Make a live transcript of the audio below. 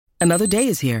Another day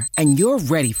is here, and you're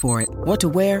ready for it. What to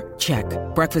wear? Check.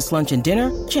 Breakfast, lunch, and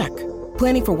dinner? Check.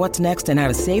 Planning for what's next and how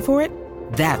to save for it?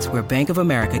 That's where Bank of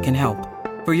America can help.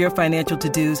 For your financial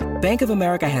to-dos, Bank of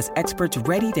America has experts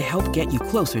ready to help get you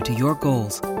closer to your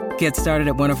goals. Get started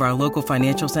at one of our local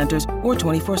financial centers or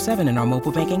 24/7 in our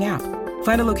mobile banking app.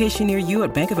 Find a location near you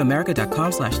at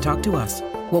bankofamerica.com/talktous.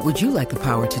 What would you like the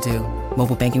power to do?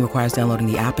 Mobile banking requires downloading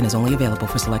the app and is only available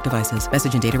for select devices.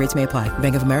 Message and data rates may apply.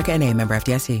 Bank of America N.A., member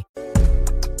FDIC.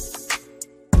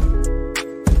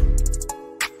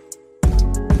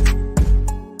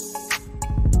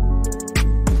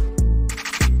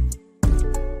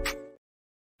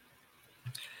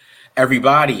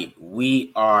 Everybody,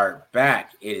 we are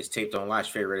back. It is Taped on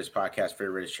Launch, favorite Raiders podcast,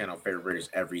 favorite Raiders channel, favorite Raiders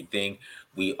everything.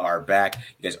 We are back.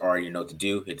 You guys already know what to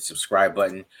do. Hit the subscribe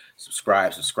button.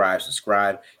 Subscribe.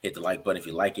 Hit the like button if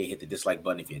you like it. Hit the dislike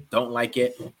button if you don't like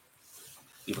it.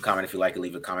 Leave a comment if you like it.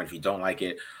 Leave a comment if you don't like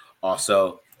it.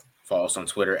 Also, follow us on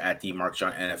Twitter at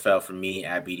 @DMarkJohnNFL for me,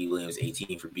 at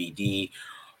BDWilliams18 for BD.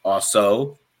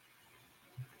 Also,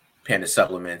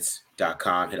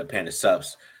 PandaSupplements.com. Hit up Panda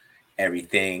Subs.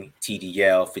 Everything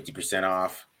TDL 50%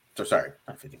 off. So sorry,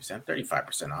 not 50%,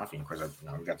 35% off. And of course, we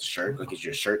got the shirt. Go get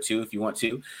your shirt too if you want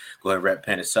to. Go ahead and rep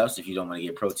Panda Subs if you don't want to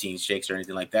get protein shakes or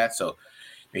anything like that. So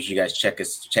make sure you guys check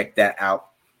that out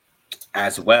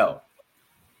as well.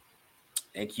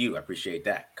 Thank you. I appreciate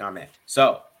that comment.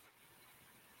 So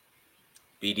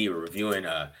BD, we're reviewing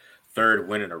a third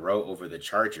win in a row over the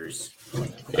Chargers.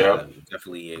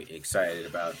 Definitely excited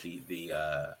about the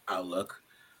outlook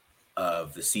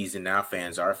of the season now.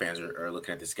 Fans are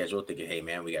looking at the schedule thinking, hey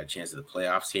man, we got a chance at the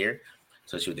playoffs here,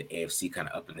 especially with the AFC kind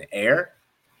of up in the air,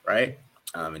 right?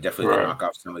 And definitely knock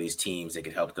off some of these teams that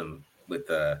could help them with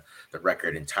the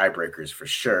record and tiebreakers for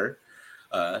sure.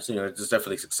 So there's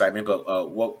definitely excitement.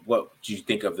 But what do you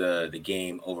think of the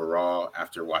game overall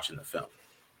after watching the film?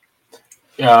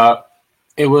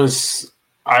 It was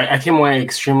I came away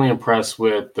extremely impressed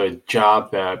with the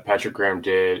job that Patrick Graham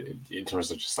did in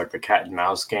terms of just like the cat and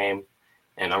mouse game.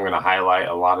 And I'm going to highlight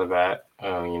a lot of that,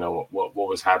 what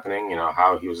was happening,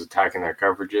 how he was attacking their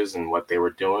coverages and what they were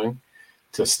doing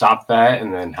to stop that.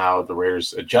 And then how the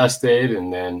Raiders adjusted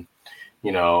and then,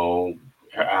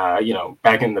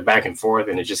 back in the back and forth.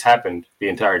 And it just happened the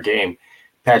entire game.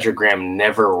 Patrick Graham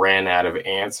never ran out of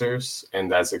answers. And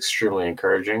that's extremely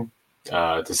encouraging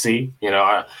to see.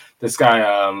 This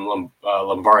guy,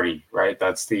 Lombardi, right?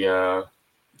 That's the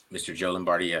Mr. Joe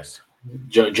Lombardi, yes.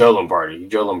 Joe Lombardi.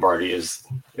 Joe Lombardi is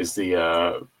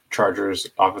the Chargers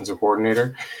offensive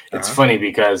coordinator. It's funny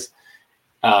because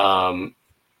the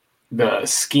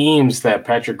schemes that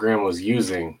Patrick Graham was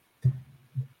using,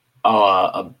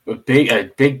 a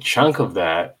big chunk of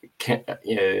that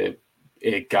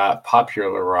it got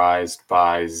popularized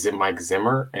by Mike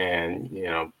Zimmer and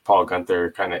Paul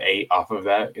Guenther kind of ate off of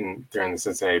that during the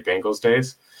Cincinnati Bengals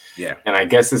days. Yeah, and I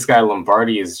guess this guy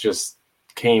Lombardi is just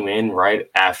came in right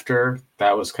after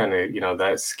that was kind of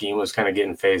that scheme was kind of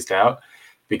getting phased out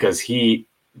because he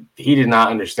did not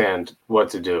understand what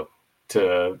to do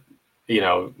to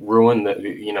ruin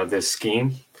this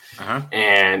scheme.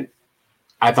 And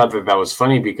I thought that was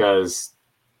funny because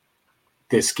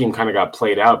this scheme kind of got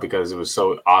played out because it was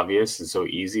so obvious and so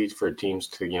easy for teams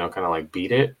to kind of like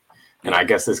beat it. And I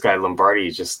guess this guy Lombardi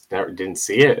just didn't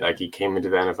see it. Like he came into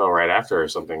the NFL right after or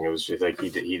something. It was just like he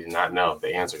did not know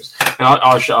the answers. And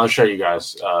I'll show you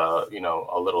guys, a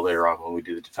little later on when we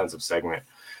do the defensive segment.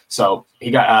 So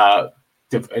he got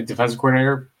defensive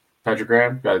coordinator Patrick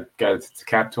Graham got the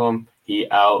cap to him. He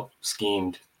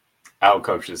out-coached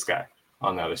this guy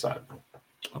on the other side.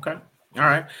 Okay. All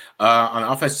right. On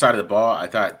the offensive side of the ball, I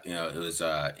thought it was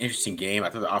an interesting game.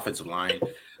 I thought the offensive line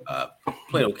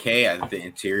played okay. I think the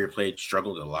interior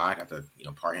struggled a lot. I thought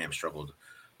Parham struggled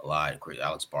a lot. Of course,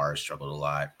 Alex Barr struggled a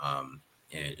lot.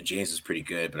 And James was pretty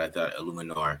good, but I thought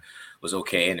Illuminor was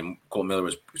okay, and then Cole Miller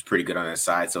was pretty good on that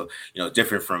side. So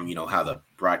different from how the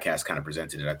broadcast kind of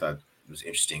presented it. I thought it was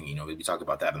interesting. We talked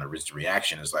about that in the Riz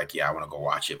reaction. It's like, I want to go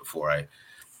watch it before I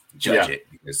judge it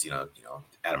because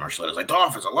Adam Archuleta's like, the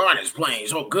offensive line is playing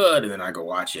so good, and then I go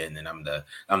watch it, and then I'm the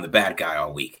bad guy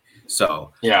all week.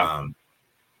 So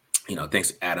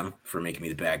thanks Adam for making me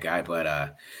the bad guy,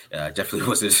 but definitely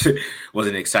was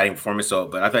an exciting performance. So,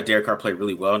 but I thought Derek Carr played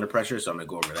really well under pressure, so I'm gonna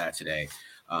go over that today,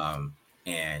 and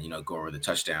go over the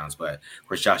touchdowns. But of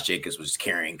course, Josh Jacobs was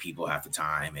carrying people half the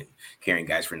time and carrying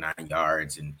guys for 9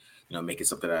 yards and making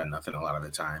something out of nothing a lot of the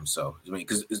time. So,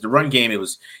 because the run game, it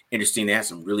was interesting. They had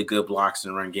some really good blocks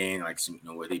in the run game, like some,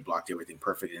 where they blocked everything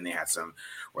perfect. And they had some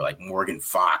where like Morgan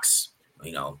Fox,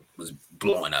 was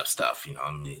blowing up stuff,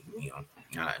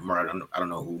 I don't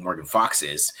know who Morgan Fox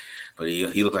is, but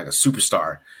he looked like a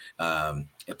superstar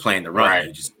at playing the run. Right.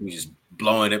 He just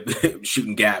blowing it,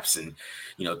 shooting gaps, and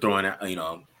throwing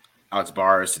Alex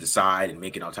Bars to the side and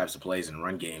making all types of plays in the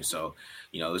run game. So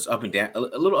it was up and down, a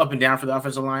little up and down for the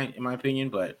offensive line, in my opinion.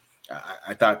 But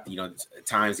I thought at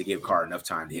times they gave Carr enough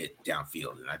time to hit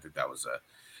downfield, and I think that was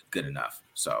good enough.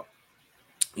 So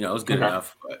it was good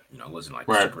enough, but it wasn't like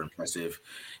super impressive.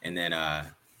 And then,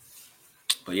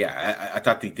 but yeah, I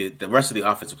thought the rest of the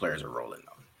offensive players are rolling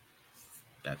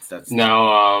though. That's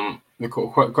now the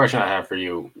question I have for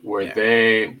you: were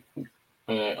they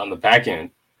on the back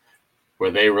end? Were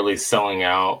they really selling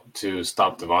out to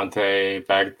stop Devontae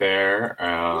back there?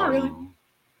 Not really.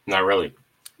 Not really.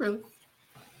 Really.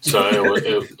 So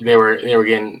they were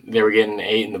getting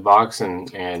 8 in the box and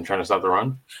trying to stop the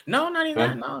run. No, not even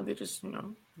that. No, they just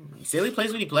Staley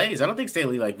plays what he plays. I don't think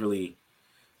Staley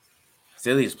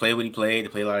Staley just played what he played. They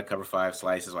play a lot of cover 5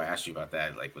 slices. Why I asked you about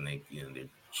that? Like when they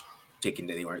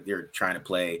they're trying to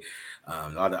play a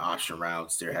lot of option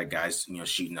routes. They had guys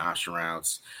shooting option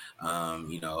routes.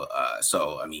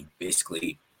 So I mean,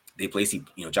 basically they placed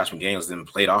Josh McDaniels then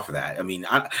played off of that. I mean,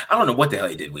 I don't know what the hell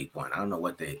they did week 1. I don't know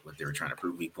what they were trying to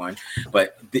prove week 1,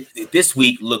 but this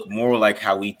week looked more like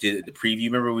how we did the preview.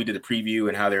 Remember we did the preview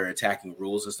and how they're attacking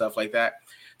rules and stuff like that.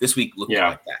 This week looked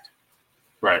like that,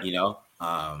 right?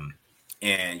 And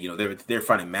they're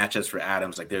finding matchups for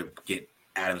Adams, like they get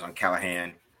Adams on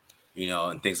Callahan.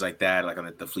 And things like that, like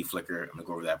on the flea flicker. I'm gonna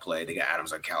go over that play. They got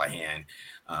Adams on Callahan.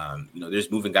 They're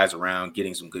just moving guys around,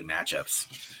 getting some good matchups.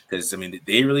 Because I mean,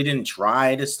 they really didn't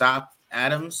try to stop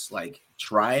Adams, like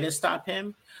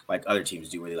other teams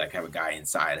do, where they like have a guy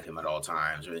inside of him at all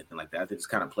times or anything like that. They just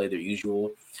kind of play their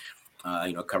usual,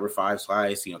 cover 5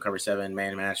 slice, cover 7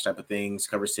 man match type of things,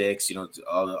 cover 6,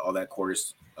 all that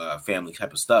quarters family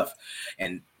type of stuff,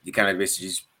 and they kind of basically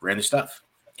just ran their stuff.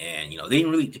 And they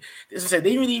didn't really, as I said,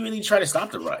 they didn't really try to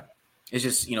stop the run. It's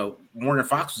just Morgan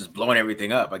Fox was just blowing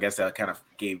everything up. I guess that kind of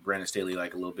gave Brandon Staley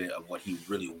like a little bit of what he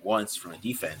really wants from a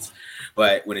defense.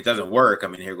 But when it doesn't work, I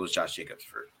mean, here goes Josh Jacobs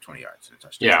for 20 yards and a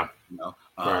touchdown.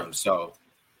 Yeah. So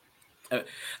I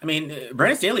mean,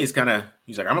 Brandon Staley is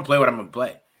he's like, I'm gonna play what I'm gonna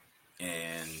play,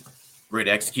 and we're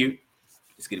gonna execute.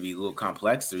 It's gonna be a little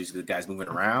complex. There's the guys moving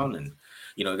around, and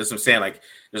that's what I'm saying. Like,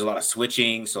 there's a lot of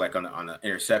switching. So, like on the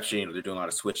interception, they're doing a lot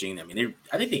of switching. I mean,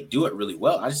 I think they do it really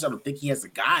well. I don't think he has the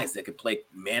guys that could play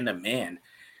man-to-man,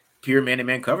 pure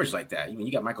man-to-man coverage like that. I mean,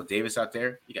 you got Michael Davis out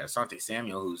there. You got Asante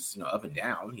Samuel, who's up and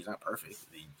down. He's not perfect.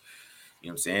 You know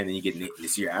what I'm saying? Then you get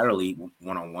Nasir Adderley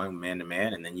one-on-one,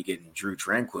 man-to-man, and then you get Drew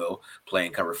Tranquil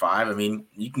playing cover 5. I mean,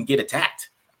 you can get attacked.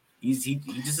 He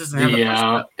just doesn't have.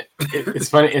 Yeah, it's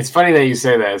funny. It's funny that you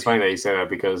say that. It's funny that you say that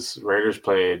because Raiders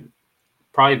played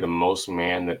probably the most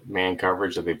man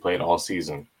coverage that they played all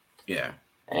season. Yeah.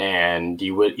 And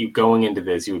you going into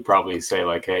this, you would probably say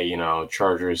like, hey,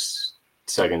 Chargers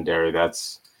secondary,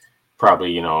 that's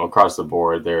probably, across the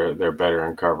board, they're better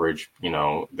in coverage,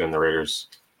 than the Raiders.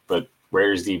 But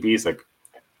Raiders DBs, like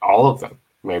all of them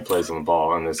made plays on the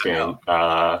ball in this game.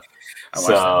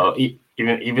 So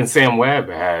even Sam Webb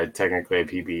had technically a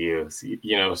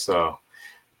PBU, so,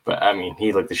 but I mean,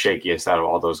 he looked the shakiest out of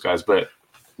all those guys, but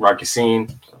Rock Ya-Sin,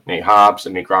 Nate Hobbs,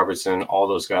 and Nick Robertson, all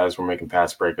those guys were making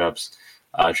pass breakups.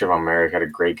 Trevon Merrick had a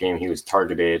great game. He was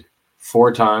targeted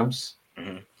 4 times,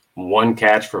 1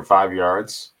 catch for 5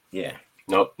 yards. Yeah.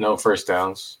 No first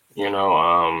downs.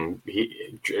 Trevon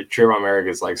Merrick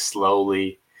is like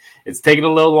slowly. It's taking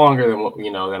a little longer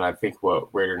than I think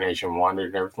what Raider Nation wanted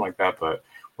and everything like that. But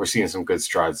we're seeing some good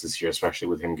strides this year, especially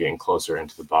with him getting closer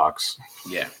into the box.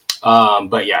 Yeah.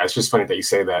 But yeah, it's just funny that you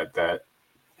say that.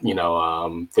 They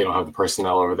don't have the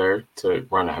personnel over there to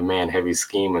run a man-heavy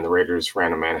scheme, and the Raiders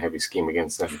ran a man-heavy scheme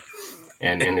against them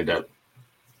and ended up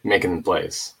making the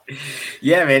plays.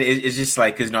 Yeah, man, it's just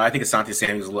like, because I think Asante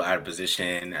Samuel's a little out of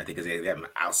position. I think because they have him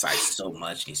outside so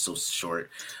much and he's so short.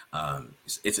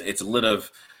 It's a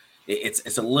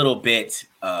little bit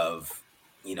of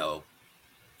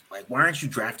like, why aren't you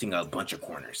drafting a bunch of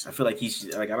corners? I feel like he's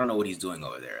like, I don't know what he's doing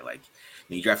over there. Like,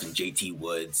 you're drafting JT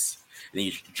Woods. Then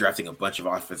you're drafting a bunch of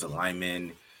offensive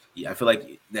linemen. Yeah, I feel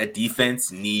like that defense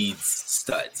needs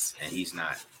studs, and he's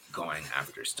not going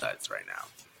after studs right now.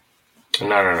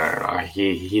 No.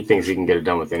 He thinks he can get it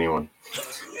done with anyone.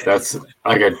 That's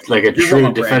like a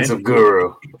true defensive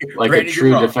guru. Like a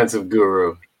true defensive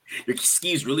guru. Your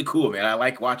scheme's really cool, man. I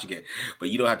like watching it, but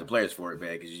you don't have the players for it,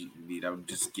 man. Because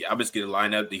I'm just gonna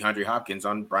line up DeAndre Hopkins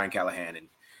on Brian Callahan, and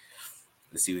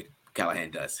let's see what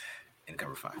Callahan does in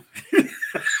cover 5.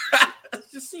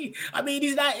 Just see. I mean,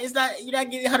 he's not. It's not. You're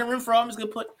not getting Hunter Renfrow. I'm just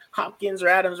gonna put Hopkins or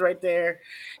Adams right there,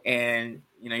 and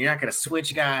you're not gonna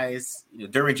switch guys.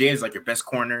 Derwin James is like your best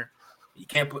corner. You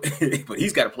can't put, but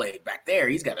he's got to play back there.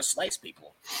 He's got to slice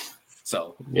people.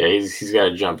 So yeah, he's got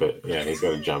to jump it. Yeah, he's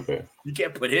got to jump it. You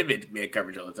can't put him in man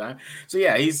coverage all the time. So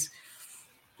yeah, he's.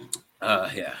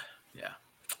 Yeah.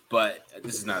 But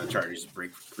this is not a Chargers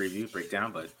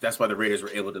breakdown, but that's why the Raiders were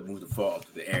able to move the ball up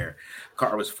to the air.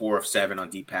 Carr was 4 of 7 on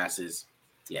deep passes.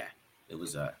 Yeah, it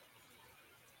was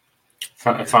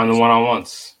find the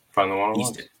one-on-ones. Find the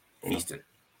one-on-ones. Easton.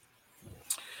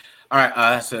 All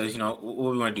right, so what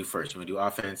we want to do first? You want to do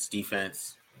offense,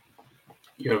 defense?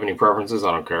 You have any preferences?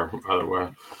 I don't care either way.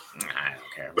 I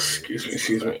don't care.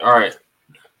 Excuse me. All right.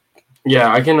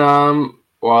 Yeah, I can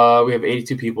well, we have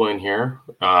 82 people in here,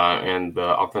 and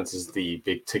the offense is the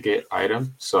big ticket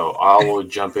item. So I will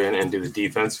jump in and do the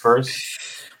defense first.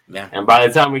 Yeah. And by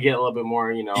the time we get a little bit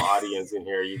more, audience in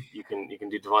here, you can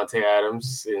do Devontae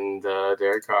Adams and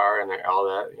Derek Carr and all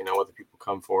that. What the people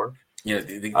come for. Yeah,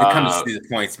 they come to see the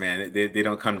points, man. They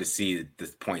don't come to see the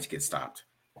points get stopped.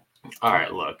 All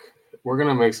right, look, we're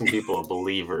gonna make some people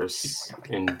believers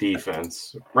in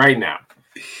defense right now.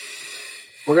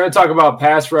 We're going to talk about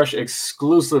pass rush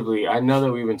exclusively. I know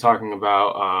that we've been talking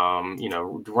about,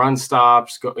 run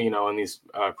stops, in these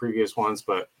previous ones,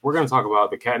 but we're going to talk about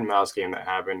the cat and mouse game that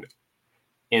happened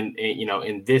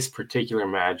in this particular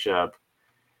matchup.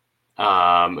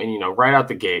 Right out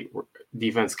the gate,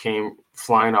 defense came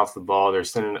flying off the ball. They're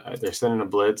sending a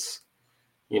blitz.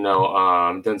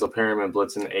 Denzel Perryman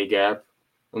blitzing the A gap,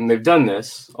 and they've done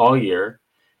this all year.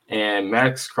 And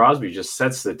Max Crosby just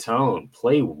sets the tone.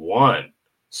 Play one.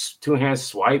 2-hand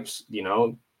swipes,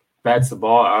 bats the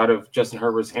ball out of Justin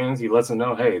Herbert's hands. He lets him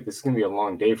know, hey, this is going to be a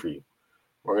long day for you.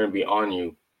 We're going to be on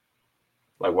you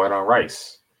like white on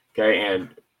rice. Okay, and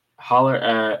holler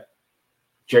at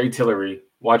Jerry Tillery.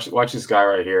 Watch this guy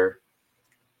right here.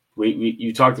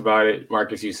 You talked about it,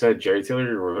 Marcus. You said Jerry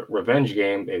Tillery revenge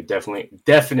game. It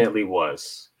definitely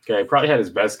was. Okay, probably had his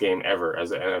best game ever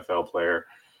as an NFL player.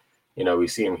 We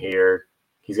see him here.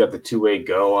 He's got the two-way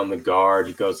go on the guard.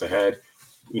 He goes ahead.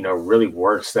 Really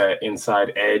works that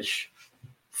inside edge,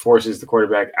 forces the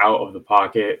quarterback out of the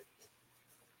pocket.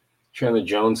 Chandler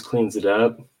Jones cleans it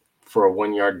up for a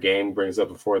 1-yard gain, brings up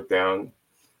a 4th down.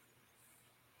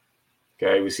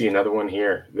 Okay, we see another one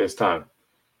here this time.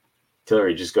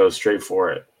 Tillery just goes straight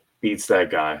for it, beats that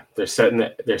guy. They're setting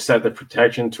the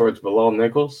protection towards Bilal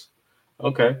Nichols.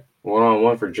 Okay,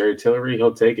 1-on-1 for Jerry Tillery.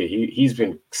 He'll take it. He's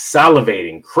been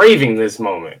salivating, craving this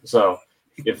moment. So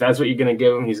if that's what you're gonna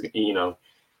give him, he's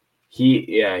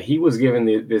He was giving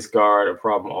this guard a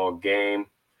problem all game.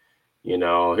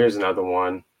 Here's another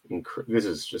one. This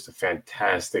is just a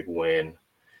fantastic win.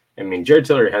 I mean, Jerry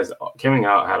Tillery coming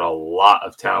out had a lot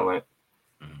of talent.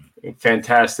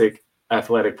 Fantastic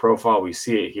athletic profile. We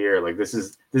see it here. Like this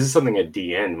is something a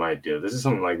DN might do. This is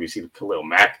something like we see Khalil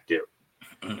Mack do.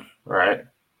 Right?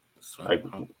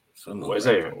 What is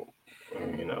that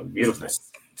even? Beautiful.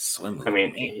 Swim. I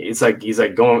mean, it's like he's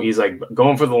going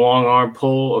for the long arm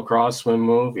pull across swim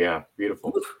move. Yeah,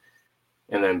 beautiful.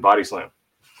 And then body slam.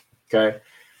 Okay.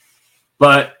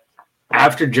 But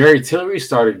after Jerry Tillery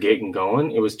started getting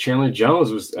going, it was Chandler Jones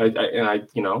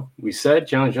we said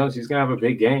Chandler Jones, he's gonna have a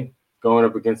big game going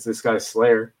up against this guy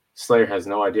Slayer. Slayer has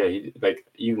no idea.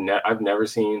 I've never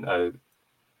seen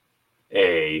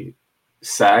a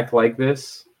sack like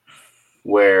this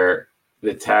where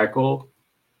the tackle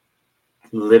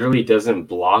literally doesn't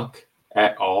block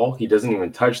at all. He doesn't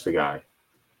even touch the guy.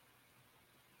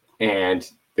 And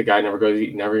the guy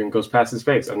never even goes past his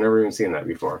face. I've never even seen that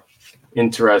before.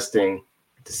 Interesting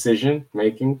decision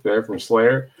making there from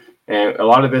Slayer. And a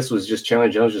lot of this was just Chandler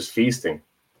Jones just feasting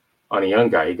on a young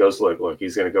guy. He goes, look,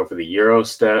 he's going to go for the Euro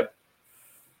step,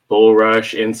 bull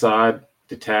rush, inside,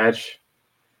 detach,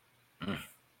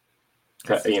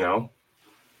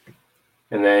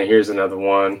 And then here's another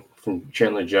one from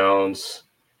Chandler Jones.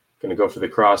 Going to go for the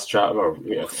cross chop or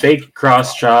fake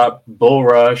cross chop, bull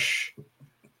rush.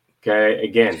 Okay,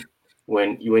 again,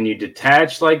 when you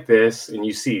detach like this and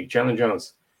you see Chandler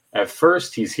Jones, at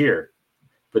first he's here,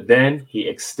 but then he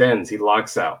extends, he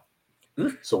locks out.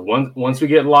 So once we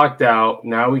get locked out,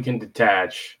 now we can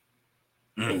detach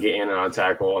and get in on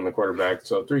tackle on the quarterback.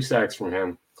 So 3 sacks from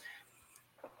him.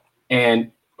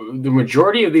 And the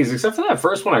majority of these, except for that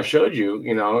first one I showed you,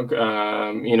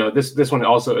 this one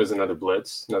also is another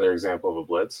blitz, another example of a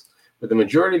blitz. But the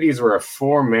majority of these were a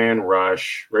 4-man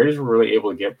rush. Raiders were really able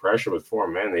to get pressure with 4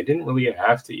 men. They didn't really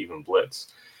have to even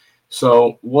blitz.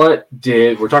 So we're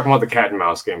talking about the cat and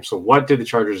mouse game. So what did the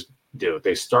Chargers do?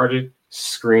 They started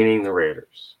screening the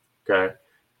Raiders. Okay.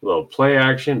 A little play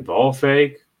action, ball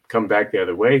fake, come back the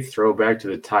other way, throw back to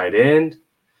the tight end.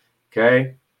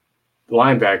 Okay.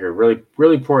 Linebacker, really,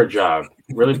 really poor job.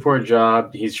 Really poor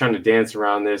job. He's trying to dance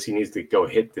around this. He needs to go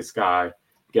hit this guy,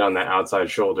 get on that outside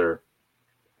shoulder.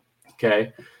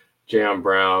 Okay. Jayon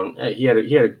Brown, he had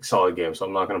a solid game, so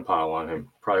I'm not going to pile on him.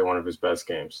 Probably one of his best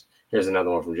games. Here's another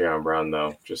one from Jayon Brown,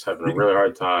 though. Just having a really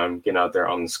hard time getting out there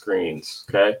on the screens.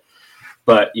 Okay.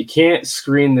 But you can't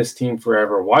screen this team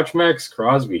forever. Watch Max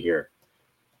Crosby here.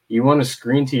 You want to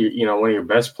screen to one of your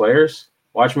best players?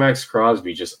 Watch Max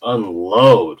Crosby just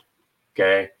unload,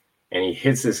 okay? And he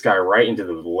hits this guy right into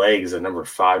the legs of number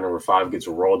 5. Number 5 gets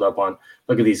rolled up on.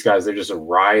 Look at these guys. They're just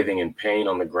writhing in pain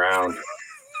on the ground.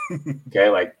 Okay,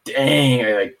 like,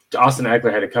 dang. Like Austin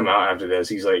Eckler had to come out after this.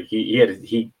 He's like,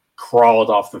 he crawled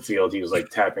off the field. He was like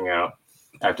tapping out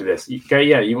after this. Okay,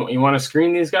 yeah, you want to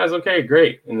screen these guys? Okay,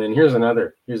 great. And then here's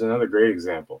another great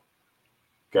example.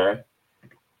 Okay,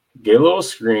 get a little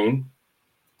screen,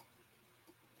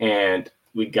 and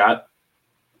we got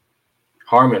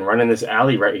Harmon running this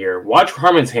alley right here. Watch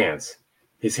Harmon's hands.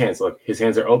 His hands, look, his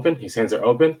hands are open. His hands are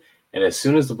open. And as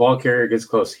soon as the ball carrier gets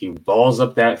close, he balls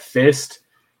up that fist,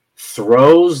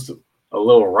 throws a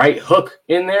little right hook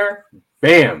in there,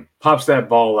 bam, pops that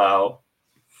ball out.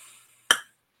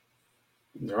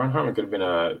 Deron Harmon could have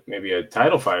been maybe a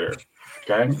title fighter.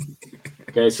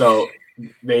 Okay, so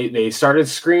they started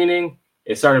screening.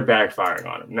 It started backfiring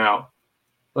on him. Now,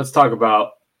 let's talk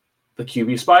about the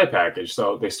QB spy package.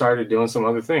 So they started doing some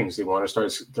other things. They want to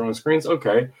start throwing screens.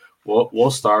 Okay,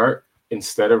 we'll start,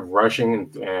 instead of rushing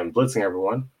and blitzing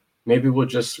everyone, maybe we'll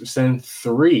just send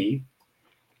 3,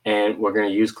 and we're going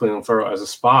to use Clelin Ferrell as a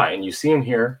spy. And you see him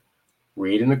here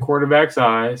reading the quarterback's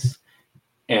eyes,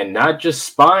 and not just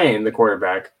spying the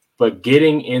quarterback, but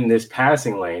getting in this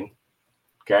passing lane,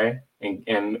 okay,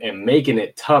 and making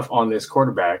it tough on this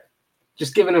quarterback,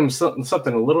 just giving him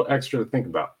something a little extra to think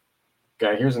about.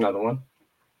 Okay, here's another one.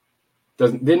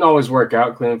 Didn't always work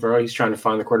out. Clelin Ferrell, he's trying to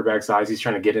find the quarterback's eyes. He's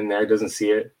trying to get in there, doesn't see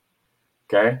it.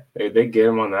 Okay, they get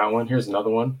him on that one. Here's another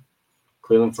one.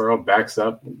 Clelin Ferrell backs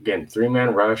up. Again,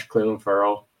 3-man rush. Clelin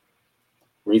Ferrell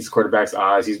reads the quarterback's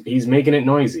eyes. He's making it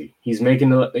noisy. He's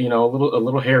making a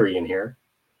little hairy in here.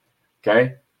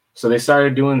 Okay, so they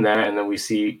started doing that, and then we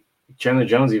see Chandler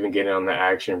Jones even getting on the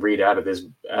action, read out of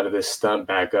this stunt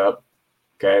back up.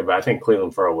 Okay, but I think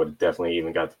Clelin Ferrell would have definitely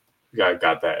even got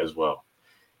that as well.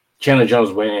 Chandler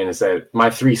Jones went in and said, "My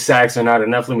 3 sacks are not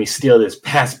enough. Let me steal this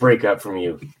pass breakup from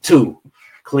you. 2,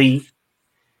 Clee."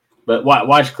 But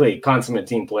watch Clee, consummate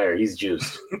team player. He's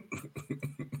juiced.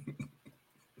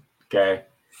 Okay.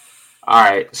 All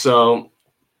right. So,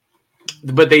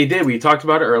 but they did. We talked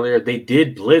about it earlier. They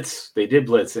did blitz.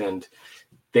 And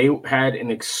they had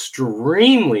an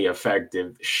extremely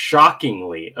effective,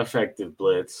 shockingly effective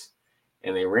blitz.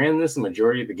 And they ran this the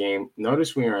majority of the game.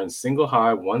 Notice we are on single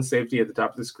high, 1 safety at the top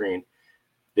of the screen.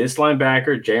 This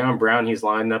linebacker, Jayon Brown, he's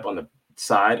lined up on the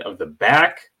side of the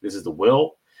back. This is the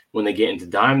will. When they get into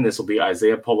dime, this will be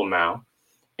Isaiah Polomau.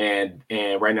 And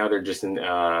right now they're just in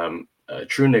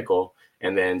true nickel.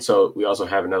 And then so we also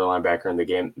have another linebacker in the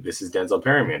game. This is Denzel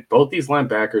Perryman. Both these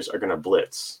linebackers are going to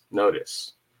blitz.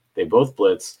 Notice they both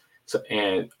blitz. So,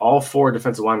 and all 4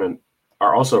 defensive linemen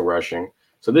are also rushing.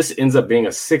 So this ends up being a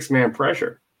 6-man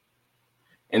pressure.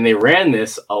 And they ran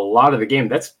this a lot of the game.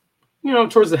 That's,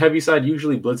 towards the heavy side.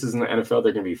 Usually blitzes in the NFL,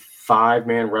 they're going to be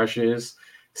 5-man rushes.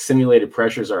 Simulated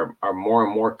pressures are more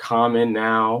and more common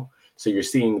now. So you're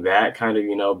seeing that kind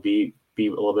of, be a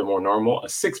little bit more normal. A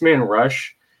 6-man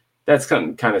rush, that's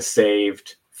kind of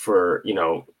saved for,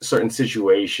 certain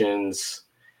situations.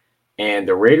 And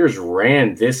the Raiders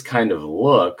ran this kind of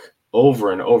look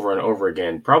over and over and over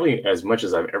again, probably as much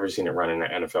as I've ever seen it run in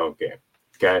an NFL game.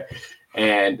 Okay.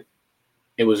 And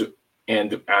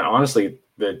honestly,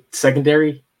 the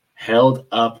secondary held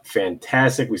up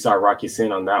fantastic. We saw Rocky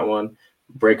Sin on that one,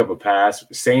 break up a pass.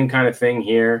 Same kind of thing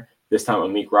here. This time,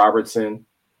 Amik Robertson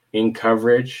in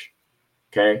coverage.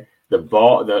 Okay. The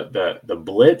ball, the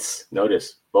blitz,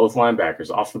 notice both linebackers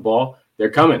off the ball. They're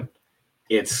coming.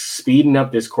 It's speeding up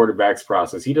this quarterback's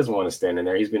process. He doesn't want to stand in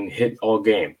there. He's been hit all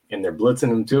game, and they're blitzing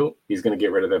him too. He's going to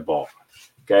get rid of that ball.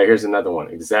 Okay, here's another one.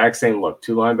 Exact same look.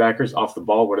 2 linebackers off the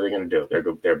ball. What are they going to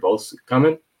do? They're both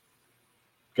coming.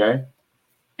 Okay,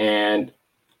 and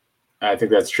I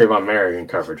think that's Trayvon Merrick in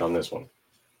coverage on this one.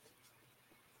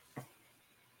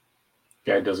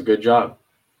 Okay, does a good job.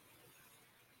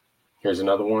 Here's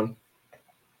another one.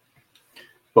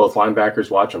 Both linebackers,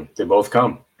 watch them. They both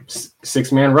come.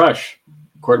 6-man rush.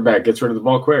 Quarterback gets rid of the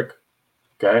ball quick.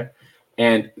 Okay.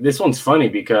 And this one's funny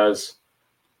because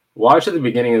watch at the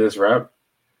beginning of this rep.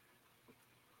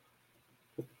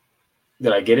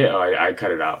 Did I get it? Oh, I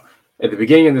cut it out. At the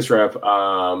beginning of this rep,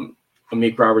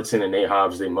 Amik Robertson and Nate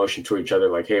Hobbs, they motion to each other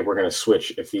like, hey, we're going to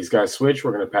switch. If these guys switch,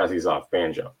 we're going to pass these off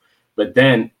Banjo. But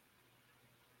then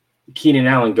Keenan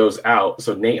Allen goes out.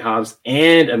 So Nate Hobbs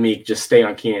and Amik just stay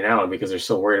on Keenan Allen because they're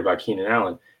so worried about Keenan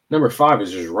Allen. Number 5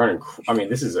 is just running. I mean,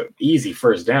 this is an easy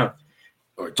first down.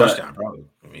 Or a touchdown, probably.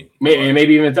 I mean,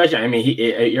 maybe even a touchdown. I mean,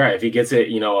 you're right. If he gets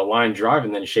it, a line drive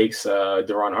and then shakes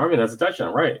Deron Harmon, that's a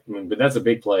touchdown, right? I mean, but that's a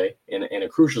big play in a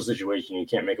crucial situation. You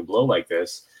can't make a blow like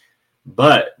this.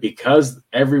 But because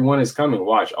everyone is coming,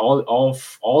 watch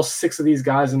all 6 of these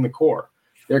guys in the core.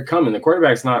 They're coming. The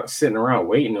quarterback's not sitting around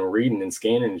waiting and reading and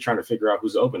scanning and trying to figure out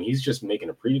who's open. He's just making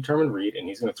a predetermined read and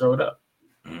he's going to throw it up.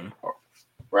 Mm-hmm.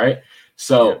 Right?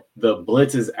 So the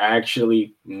blitz is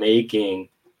actually making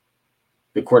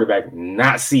the quarterback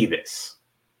not see this.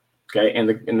 Okay.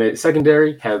 And the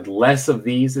secondary had less of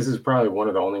these. This is probably one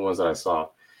of the only ones that I saw.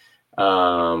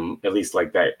 At least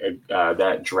like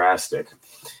that drastic.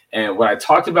 And what I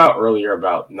talked about earlier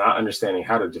about not understanding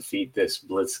how to defeat this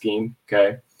blitz scheme.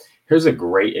 Okay. Here's a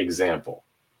great example.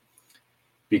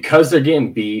 Because they're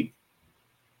getting beat,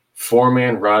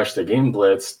 4-man rush, they're getting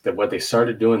blitzed, that what they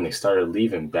started doing, they started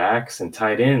leaving backs and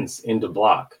tight ends into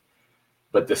block.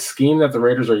 But the scheme that the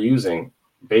Raiders are using,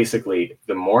 basically,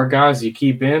 the more guys you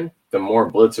keep in, the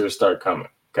more blitzers start coming.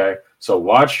 Okay. So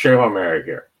watch Trayvon Merrick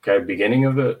here. Okay. Beginning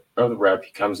of the rep,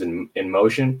 he comes in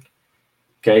motion.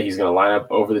 Okay. He's going to line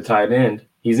up over the tight end.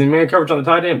 He's in man coverage on the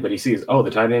tight end, but he sees, the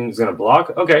tight end is going to block.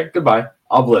 Okay, goodbye.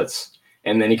 I'll blitz.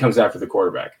 And then he comes after the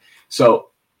quarterback. So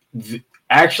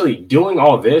actually doing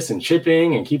all this and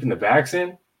chipping and keeping the backs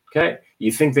in, okay,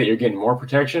 you think that you're getting more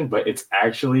protection, but it's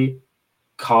actually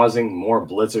causing more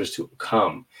blitzers to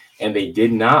come. And they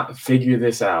did not figure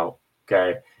this out,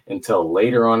 okay, until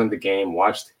later on in the game.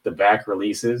 Watched the back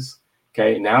releases.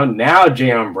 Okay, now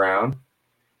Jayon Brown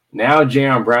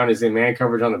is in man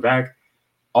coverage on the back.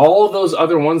 All those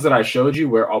other ones that I showed you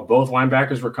where both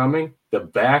linebackers were coming, the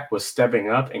back was stepping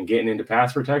up and getting into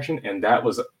pass protection, and that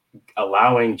was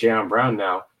allowing Jayon Brown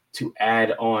now to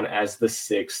add on as the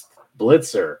 6th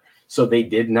blitzer. So they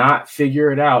did not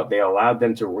figure it out. They allowed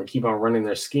them to keep on running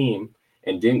their scheme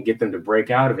and didn't get them to break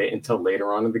out of it until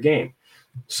later on in the game.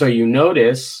 So you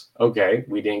notice, okay,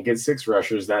 we didn't get 6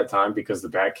 rushers that time because the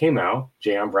back came out.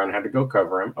 Jayon Brown had to go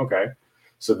cover him. Okay.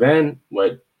 So then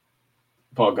what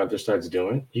Paul Guenther starts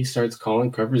doing, he starts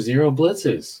calling cover 0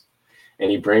 blitzes.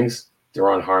 And he brings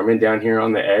Deron Harmon down here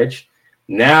on the edge.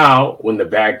 Now, when the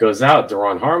back goes out,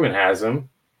 Deron Harmon has him,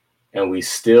 and we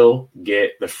still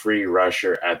get the free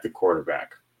rusher at the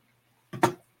quarterback.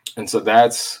 And so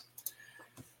that's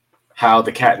how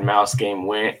the cat and mouse game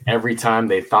went. Every time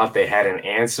they thought they had an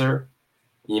answer,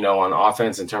 on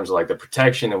offense in terms of like the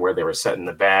protection and where they were setting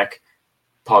the back,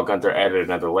 Paul Guenther added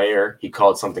another layer. He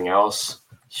called something else.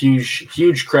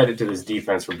 Huge credit to this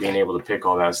defense for being able to pick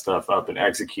all that stuff up and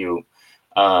execute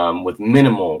with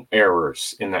minimal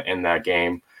errors in that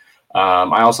game.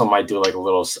 I also might do like a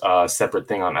little separate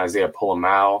thing on Isaiah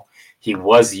Pola-Mao. He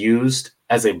was used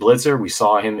as a blitzer. We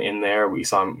saw him in there. We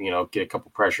saw him, get a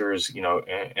couple pressures, and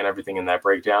everything in that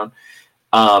breakdown.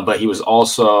 But he was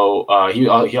also he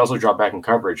also dropped back in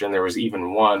coverage, and there was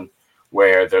even one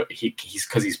where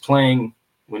he's playing.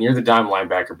 When you're the dime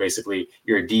linebacker, basically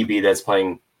you're a DB that's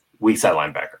playing weak side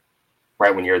linebacker,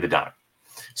 right? When you're the dime,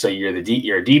 so you're a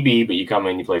DB, but you come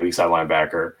in, you play weak side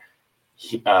linebacker.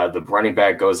 The running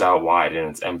back goes out wide and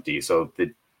it's empty, so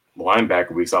the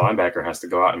weak side linebacker, has to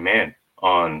go out and man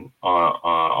on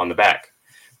the back.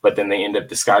 But then they end up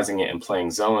disguising it and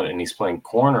playing zone, and he's playing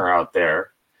corner out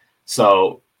there.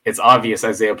 So it's obvious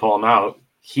Isaiah Pola-Mao,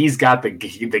 he's got the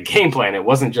game plan. It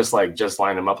wasn't just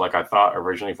line him up like I thought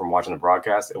originally from watching the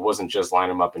broadcast. It wasn't just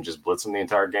line him up and just blitz him the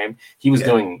entire game. He was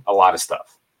doing a lot of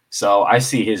stuff. So I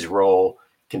see his role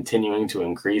continuing to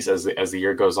increase as the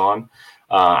year goes on.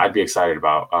 I'd be excited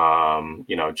about,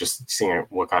 just seeing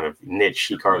what kind of niche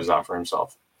he carves out for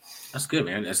himself. That's good,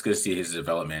 man. That's good to see his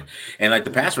development. And like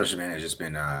the pass rusher, man, has just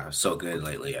been so good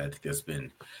lately. I think that's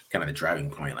been kind of the driving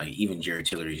point. Like even Jerry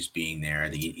Tillery just being there. I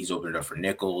think he's opened it up for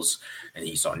Nichols, and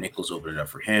you saw Nichols open it up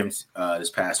for him this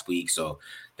past week. So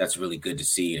that's really good to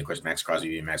see. And of course, Max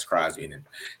Crosby and then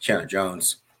Chandler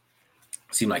Jones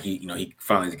seemed like he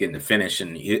finally is getting the finish.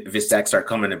 And if his sacks start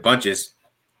coming in bunches,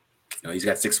 he's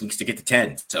got 6 weeks to get to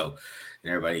 10. So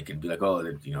everybody can be like,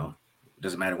 it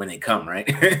doesn't matter when they come, right?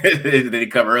 They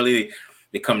come early,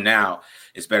 they come now.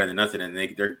 It's better than nothing, and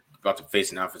they're about to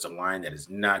face an offensive line that is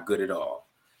not good at all.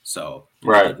 So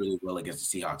they did really well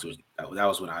against the Seahawks. That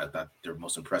was when I thought their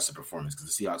most impressive performance,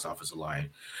 because the Seahawks offensive line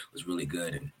was really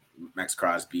good, and Max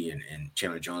Crosby and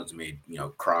Chandler Jones made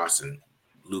Cross and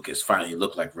Lucas finally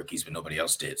looked like rookies, but nobody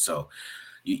else did. So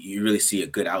you really see a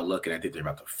good outlook, and I think they're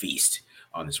about to feast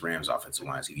on this Rams offensive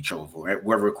line. So you trouble for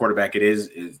whoever quarterback it is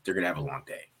they're going to have a long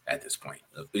day at this point.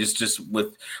 It's just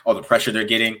with all the pressure they're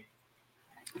getting,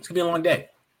 it's going to be a long day.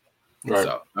 Right.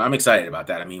 So I'm excited about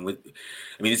that. I mean,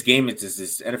 this game, it's just,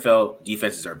 this NFL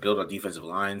defenses are built on defensive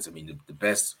lines. I mean, the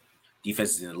best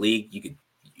defenses in the league,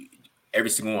 every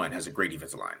single one has a great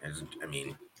defensive line. I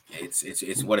mean,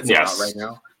 it's what it's about right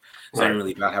now. It's not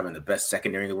really about having the best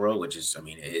secondary in the world, which is, I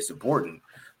mean, it's important.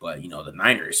 But the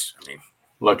Niners, I mean,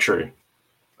 luxury.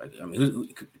 Like, I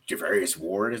mean, Javarius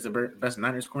Ward is the best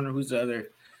Niners corner. Who's the other?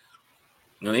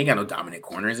 They ain't got no dominant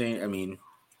corners. I mean,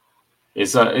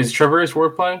 is Javarius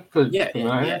Ward playing? Yeah,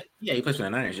 he plays for the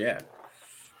Niners. Yeah.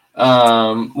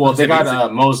 Well, they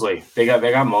got Mosley. They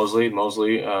got Mosley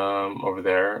over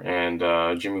there,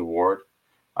 and Jimmy Ward.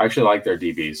 I actually like their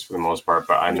DBs for the most part,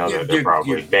 but I know that they're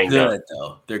probably banged up.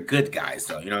 Though. They're good guys,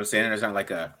 though. You know what I'm saying? They're not like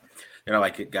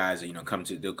guys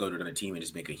that they'll go to another team and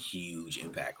just make a huge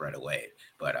impact right away.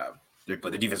 But the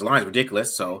defensive line is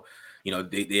ridiculous. So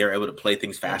they are able to play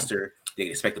things faster. They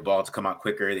can expect the ball to come out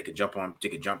quicker. They can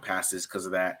take jump passes because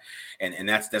of that, and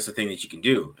that's the thing that you can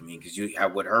do. I mean, because you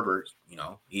have Herbert,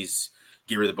 he's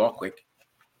get rid of the ball quick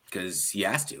because he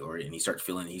has to, and he starts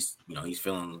feeling he's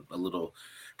feeling a little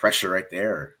pressure right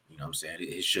there. You know what I'm saying?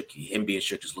 Him being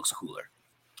shook just looks cooler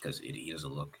because he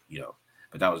doesn't look,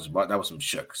 But that was some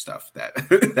shook stuff that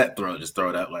that throw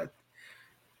it up like,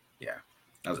 yeah,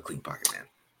 that was a clean pocket, man.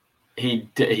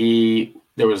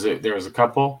 There was a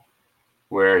couple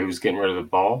where he was getting rid of the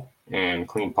ball and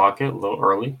clean pocket a little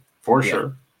early for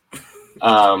sure.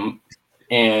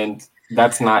 And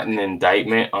that's not an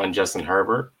indictment on Justin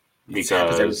Herbert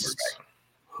because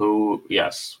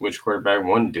which quarterback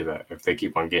wouldn't do that? If they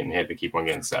keep on getting hit, they keep on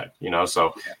getting sacked,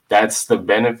 So that's the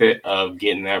benefit of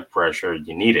getting that pressure.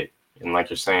 You need it. And like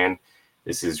you're saying,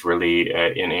 this is really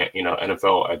in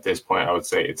NFL at this point, I would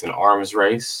say it's an arms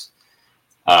race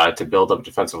to build up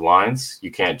defensive lines.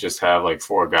 You can't just have like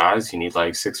 4 guys. You need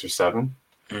like 6 or 7,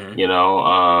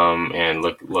 and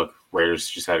look, Raiders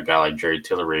just had a guy like Jerry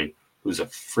Tillery, who's a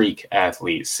freak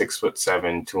athlete,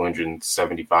 6'7",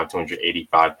 275,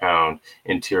 285 pound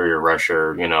interior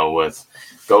rusher,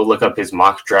 go look up his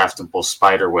mock draftable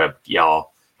spider web,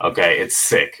 y'all. Okay, it's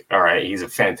sick. All right, he's a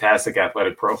fantastic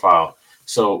athletic profile.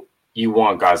 So you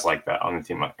want guys like that on the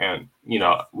team. And,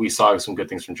 we saw some good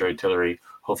things from Jerry Tillery.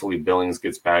 Hopefully Billings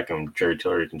gets back and Jerry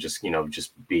Tillery can just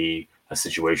be a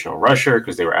situational rusher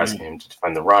because they were asking him to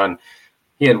defend the run.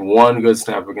 He had one good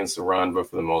snap against the run, but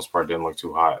for the most part didn't look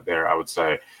too hot there, I would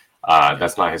say.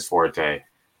 That's not his forte.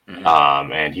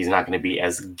 And he's not going to be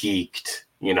as geeked,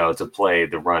 to play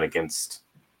the run against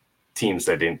teams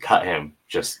that didn't cut him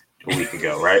just a week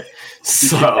ago, right?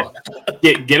 So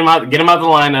get him out the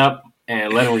lineup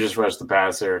and let him just rush the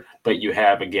passer. But you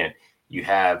have a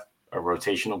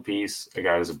rotational piece, a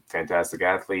guy who's a fantastic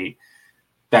athlete.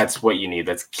 That's what you need.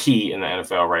 That's key in the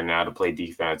NFL right now to play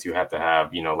defense. You have to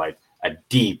have, like a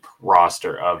deep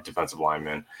roster of defensive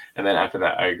linemen. And then after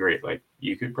that, I agree. Like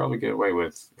you could probably get away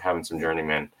with having some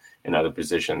journeymen in other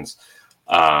positions.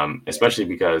 Especially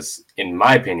because, in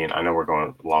my opinion, I know we're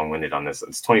going long-winded on this.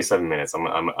 It's 27 minutes.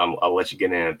 I'll let you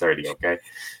get in at 30. Okay.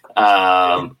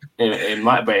 In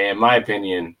my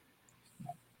opinion,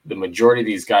 the majority of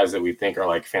these guys that we think are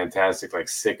like fantastic, like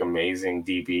sick, amazing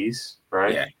DBs,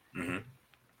 right? Yeah. Mm-hmm.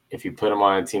 If you put them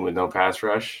on a team with no pass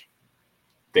rush,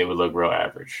 they would look real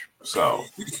average. So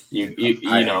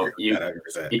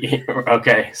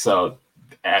okay. So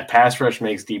pass rush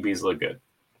makes DBs look good.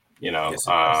 Yes,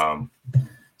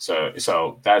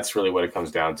 so that's really what it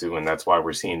comes down to, and that's why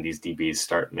we're seeing these DBs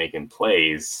start making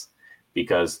plays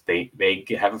because they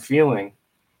have a feeling,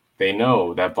 they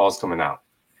know that ball's coming out.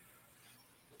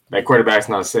 That quarterback's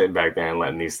not sitting back there and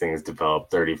letting these things develop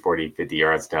 30, 40, 50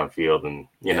 yards downfield, and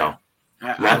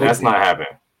that's not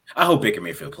happening. I hope Baker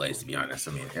Mayfield plays, to be honest.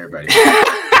 I mean, everybody.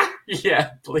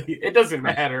 Yeah, please. It doesn't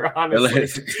matter, honestly.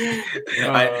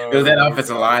 With that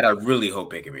offensive line, I really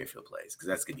hope Baker Mayfield plays because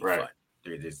that's gonna be fun.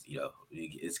 There's,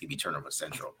 it's gonna be turnover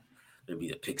central. There'll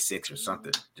be a pick 6 or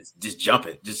something. Just jump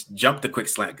it. Just jump the quick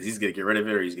slant because he's gonna get rid of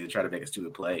it, or he's gonna try to make a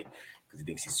stupid play because he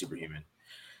thinks he's superhuman.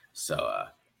 So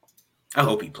I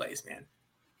hope he plays, man.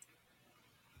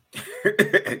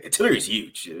 Tillery's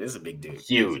huge. It's a big dude.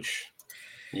 Huge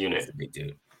unit. It's a big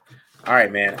dude. All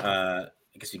right, man. I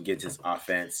guess we can get to this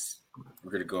offense.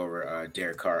 We're going to go over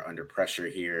Derek Carr under pressure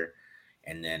here.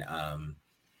 And then,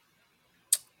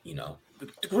 we're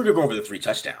going to go over the 3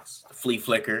 touchdowns. The flea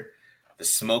flicker, the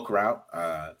smoke route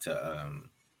to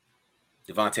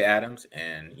Devontae Adams,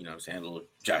 and, a little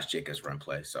Josh Jacobs run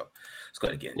play. So let's go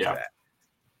ahead and get into that.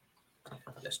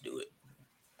 Let's do it.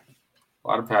 A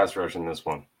lot of pass rush in this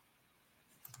one.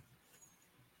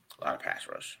 A lot of pass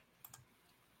rush.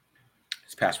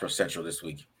 It's pass rush central this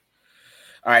week.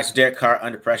 All right, so Derek Carr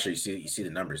under pressure. You see the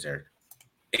numbers there.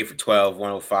 8 for 12,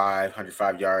 105,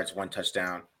 105 yards, 1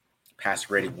 touchdown. Pass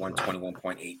rating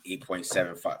 121.8,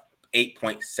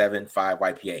 8.75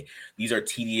 YPA. These are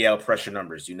TDL pressure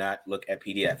numbers. Do not look at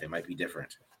PDF. It might be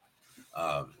different.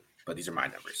 But these are my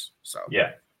numbers. So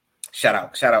yeah. Shout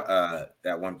out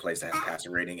that one place that has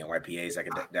passer rating and YPAs. I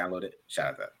can download it.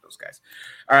 Shout out those guys.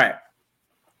 All right.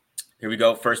 Here we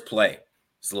go. First play.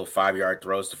 It's a little 5-yard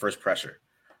throws to first pressure.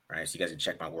 All right. So you guys can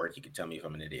check my work. You can tell me if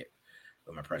I'm an idiot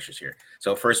with my pressures here.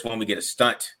 So first one, we get a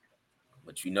stunt,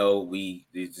 which we know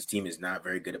this team is not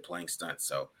very good at playing stunts.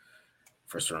 So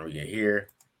first one we get here.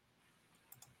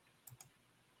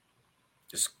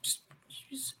 Just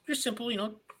simple,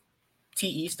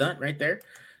 TE stunt right there.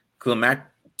 Khalil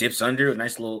Mack dips under, a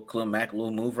nice little Khalil Mack little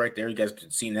move right there. You guys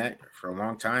have seen that for a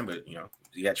long time, but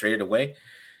he got traded away.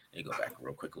 Let me go back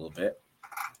real quick a little bit.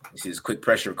 You see this quick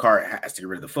pressure. Carr has to get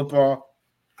rid of the football.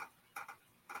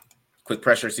 Quick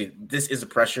pressure. See, this is a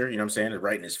pressure. You know what I'm saying? It's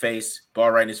right in his face.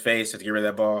 Ball right in his face. Have to get rid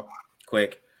of that ball.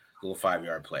 Quick. Little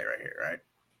 5-yard play right here, right?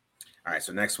 All right,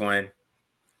 so next one.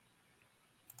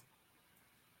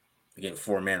 Again,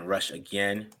 4-man rush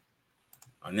again.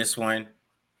 On this one,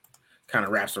 kind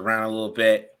of wraps around a little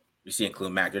bit. You're seeing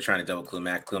Khalil Mack. They're trying to double Khalil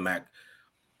Mack. Khalil Mack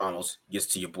almost gets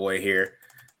to your boy here.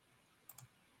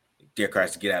 Derek Carr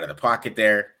has to get out of the pocket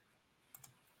there.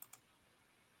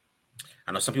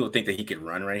 I know some people think that he could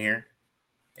run right here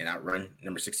and outrun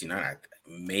number 69.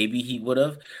 Maybe he would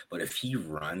have, but if he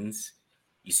runs,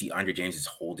 you see Andre James is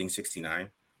holding 69.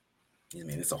 I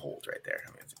mean, it's a hold right there.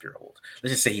 I mean, it's a pure hold.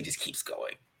 Let's just say he just keeps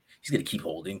going. He's going to keep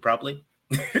holding probably.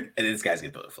 And then this guy's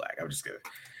going to throw the flag. I'm just going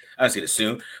to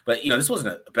assume. But, this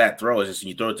wasn't a bad throw. It's just when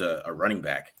you throw it to a running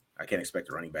back, I can't expect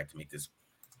a running back to make this.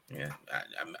 Yeah,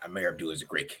 Ameer Abdullah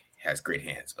has great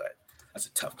hands, but that's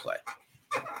a tough play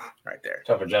right there.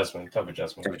 Tough adjustment.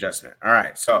 All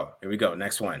right, so here we go.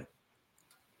 Next one.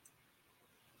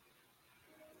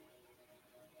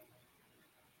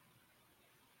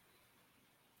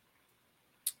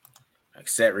 Like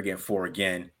set, we're getting 4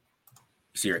 again.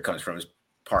 You see where it comes from.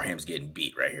 Parham's getting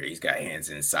beat right here. He's got hands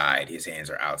inside. His hands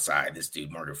are outside. This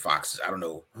dude, Morgan Fox, I don't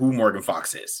know who Morgan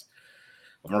Fox is.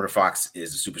 But Morgan Fox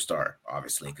is a superstar,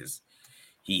 obviously, because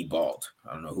he balled.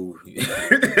 I don't know who,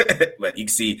 but you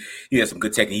can see he has some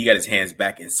good technique. He got his hands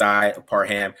back inside of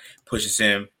Parham, pushes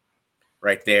him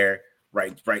right there,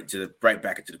 right back into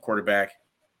the quarterback.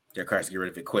 Derek Carr has to get rid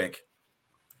of it quick.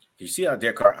 You see how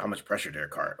much pressure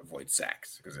Derek Carr avoids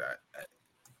sacks? Because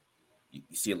you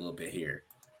see a little bit here.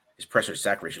 His pressure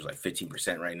sack ratio is like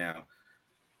 15% right now.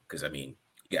 Because you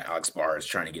got Alex Barrs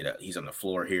trying to he's on the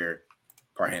floor here.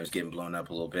 Parham's getting blown up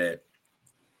a little bit.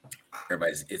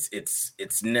 Everybody's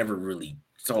it's never really,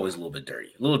 it's always a little bit dirty.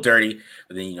 A little dirty,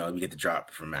 but then we get the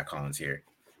drop from Matt Collins here.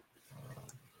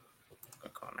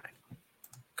 Come on, Mac.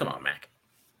 Come on, Mac.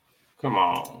 Come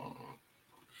on.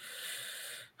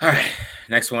 All right,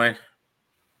 next one.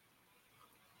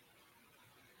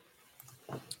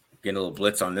 Getting a little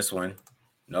blitz on this one.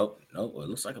 Nope. It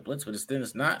looks like a blitz, but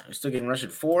it's not. We're still getting rushed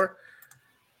at 4.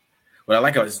 What I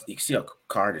like about this, you can see how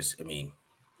Carr is.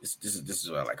 This is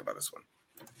what I like about this one.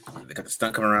 They got the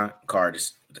stunt coming around. Carr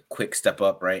just with a quick step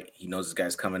up, right? He knows this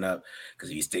guy's coming up because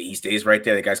he stays right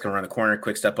there. The guy's coming around the corner.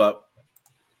 Quick step up.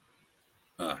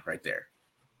 Right there.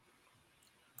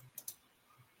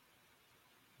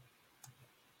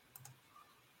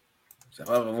 Step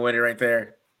up, avoid it right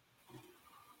there.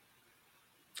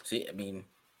 See,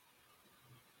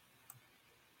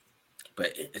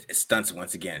 but it stunts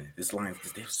once again. This line,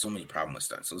 they have so many problems with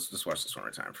stunts. So let's watch this one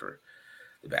more time for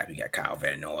the back. We got Kyle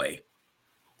Van Noy,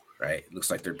 right?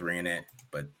 Looks like they're bringing it,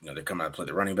 but they're coming out to play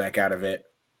the running back out of it,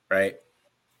 right?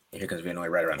 And here comes Van Noy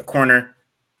right around the corner.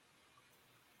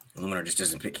 Luminar just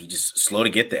doesn't pick. He just slow to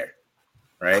get there,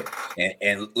 right?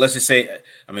 And let's just say,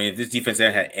 if this defense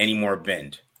had any more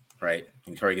bend, right?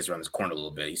 He probably gets around this corner a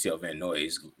little bit. You see how Van Noy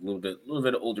is a little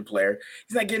bit older player.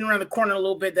 He's not getting around the corner a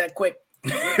little bit that quick.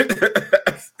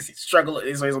 He's struggling.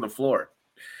 He's always on the floor.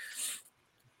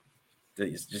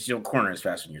 Just corner as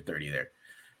fast when you're 30 there.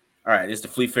 All right, this is the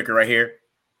flea flicker right here.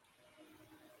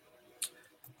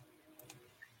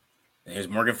 And here's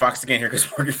Morgan Fox again. Here goes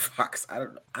Morgan Fox. I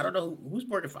don't know who's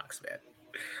Morgan Fox, man.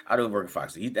 I don't know Morgan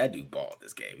Fox. That dude balled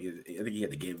this game. I think he had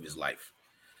the game of his life.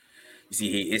 You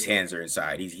see, his hands are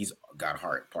inside. He's got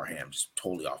heart. Parham just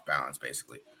totally off balance,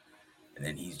 basically. And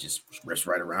then he's just rips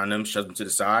right around him, shoves him to the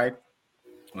side.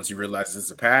 Once he realizes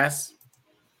it's a pass,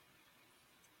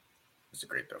 it's a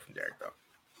great throw from Derek, though.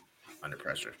 Under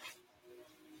pressure.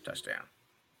 Touchdown.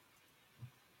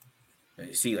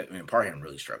 You see, like, man, Parham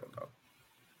really struggled,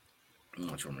 though.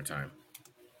 Watch one more time.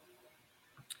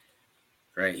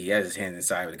 Right, he has his hands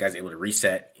inside, but the guy's able to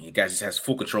reset. And the guy just has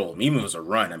full control. Even if it was a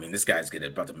run, I mean, this guy's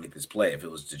about to make this play. If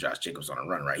it was to Josh Jacobs on a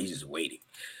run, right, he's just waiting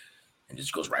and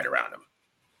just goes right around him.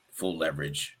 Full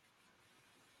leverage.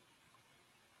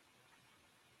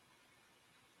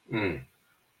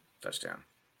 Touchdown.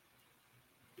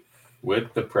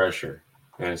 With the pressure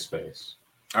in his face.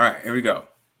 All right, here we go.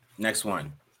 Next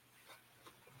one.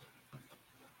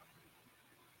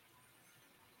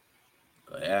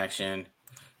 Play action.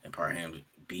 And Parham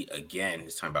beat again.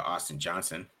 This time by Austin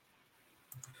Johnson.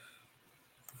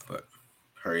 But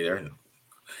hurry there.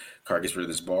 Carr gets rid of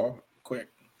this ball quick.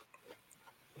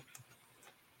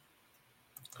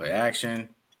 Play action.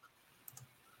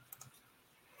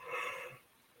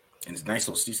 And it's nice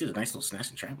little, you see the nice little snatch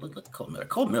and trap? Look at Cole Miller.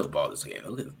 Cole Miller ball this game.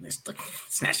 Look at this. Look,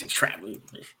 snatch and trap.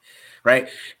 Right?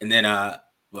 And then,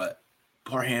 but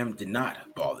Parham did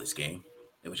not ball this game,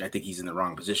 which I think he's in the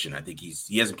wrong position. I think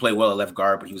he hasn't played well at left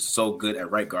guard, but he was so good at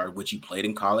right guard, which he played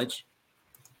in college.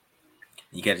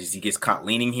 He gets caught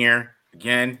leaning here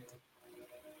again.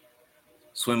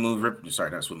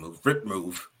 Rip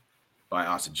move by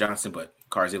Austin Johnson, but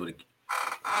Carr is able to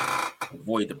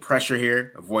avoid the pressure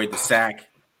here, avoid the sack.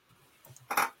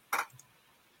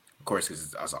 Of course,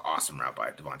 because that was an awesome route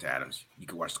by Devonta Adams. You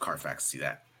can watch the Carfax to see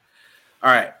that.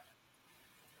 All right.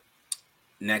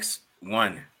 Next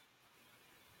one.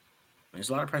 There's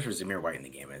a lot of pressure with Zamir White in the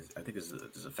game. I think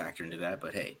there's a factor into that,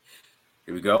 but hey,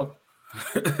 here we go.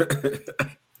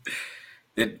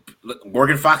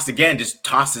 Morgan Fox again just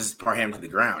tosses Parham to the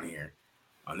ground here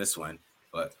on this one,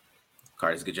 but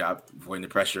Carr does a good job avoiding the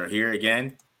pressure here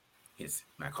again. It's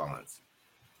Matt Collins.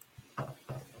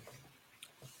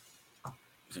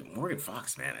 Morgan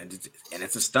Fox, man, and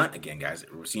it's a stunt again, guys.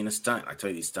 We're seeing a stunt. I tell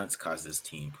you, these stunts cause this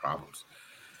team problems.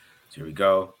 So here we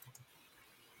go.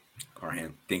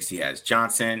 Parham thinks he has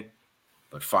Johnson,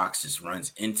 but Fox just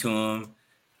runs into him.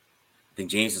 I think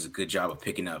James does a good job of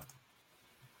picking up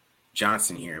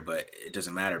Johnson here, but it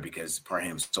doesn't matter because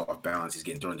Parham's so off balance. He's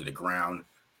getting thrown to the ground.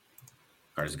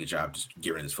 Carr does a good job just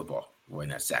getting rid of this football,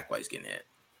 avoiding that sack while he's getting hit.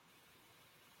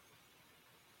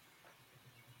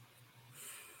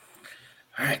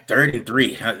 All right, 3rd and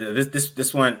 3.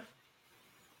 This one,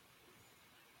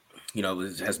 you know,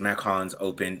 has Matt Collins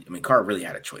open. I mean, Carr really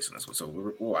had a choice on this one, so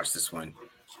we'll watch this one.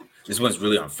 This one's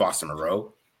really on Foster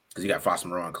Moreau because you got Foster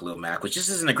Moreau and Khalil Mack, which just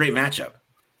isn't a great matchup.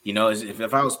 You know,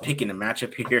 if I was picking a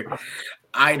matchup here,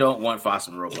 I don't want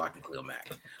Foster Moreau blocking Khalil Mack.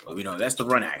 But, you know, that's the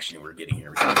run action we're getting here.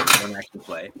 We're getting the run action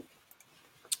play,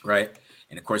 right?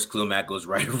 And, of course, Khalil Mack goes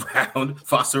right around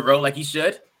Foster Moreau like he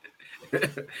should.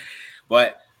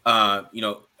 But, you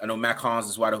know, I know Matt Collins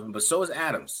is wide open, but so is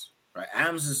Adams, right?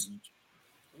 Adams is,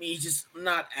 I mean, he's just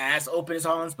not as open as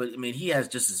Collins, but, I mean, he has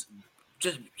just as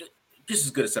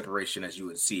good a separation as you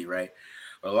would see, right?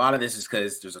 But a lot of this is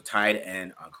because there's a tight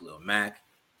end on Khalil Mack,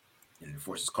 and it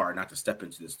forces Carr not to step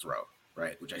into this throw,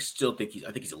 right? Which I still think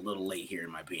he's a little late here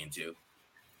in my opinion too.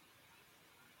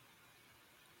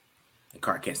 And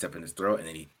Carr can't step in this throw, and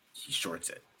then he shorts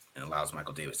it and allows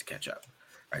Michael Davis to catch up.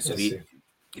 Right. So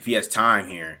if he has time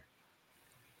here,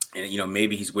 and you know,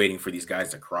 maybe he's waiting for these guys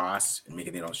to cross and make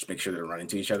sure they're running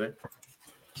to each other.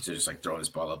 So just like throwing this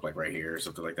ball up like right here or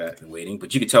something like that and waiting.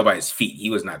 But you can tell by his feet,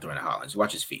 he was not throwing to Hollins.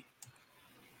 Watch his feet.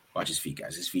 Watch his feet,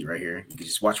 guys. His feet right here. You can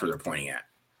just watch where they're pointing at.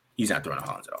 He's not throwing to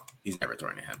Hollins at all. He's never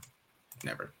throwing to him.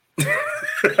 Never.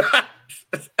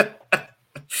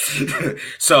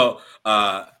 So,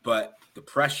 but the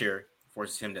pressure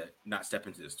forces him to not step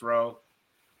into this throw,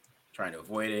 trying to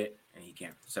avoid it, and he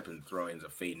can't step in the throw, ends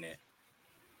up fading it.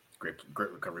 Great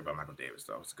recovery by Michael Davis,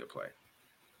 though. It's a good play.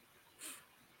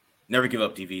 Never give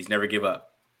up, DVs. Never give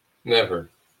up. Never.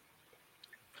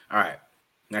 All right.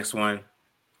 Next one.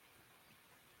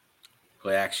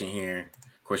 Play action here.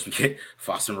 Of course, we get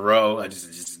Foster Moreau. It's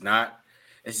just not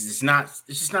the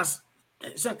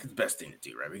best thing to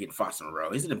do, right? We're getting Foster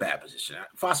Moreau. He's in a bad position.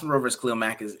 Foster Moreau versus Khalil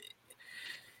Mack is.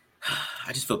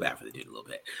 I just feel bad for the dude a little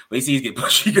bit. But you see,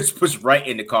 he gets pushed right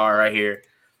in the car right here,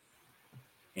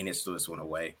 and it's throw this one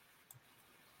away.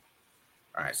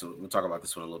 All right, so we'll talk about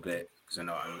this one a little bit because I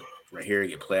know I'm right here. You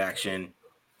get play action.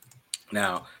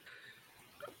 Now,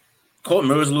 Colton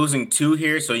Miller's losing 2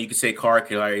 here, so you could say Carr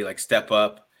could already like step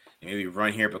up and maybe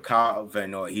run here, but Kyle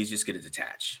Van Noy, he's just going to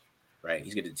detach, right?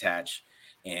 He's going to detach,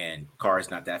 and Carr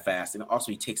is not that fast, and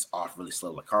also he takes off really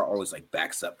slow. Like Carr always like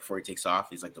backs up before he takes off.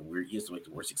 He has the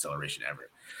worst acceleration ever.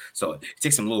 So it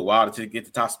takes him a little while to get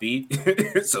to top speed,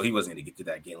 so he wasn't going to get to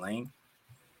that gate lane.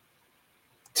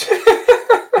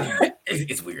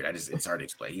 It's weird. It's hard to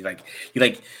explain. He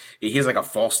has like a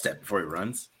false step before he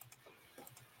runs.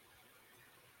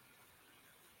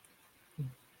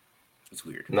 It's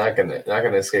weird. Not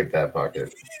gonna escape that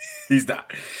pocket. He's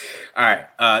not. All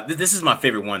right. This is my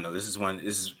favorite one though. This is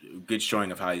a good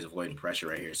showing of how he's avoiding pressure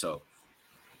right here. So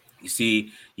you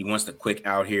see, he wants the quick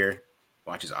out here.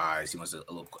 Watch his eyes. He wants to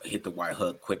hit the wide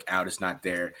hook. Quick out. It's not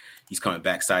there. He's coming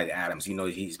backside to Adams. You know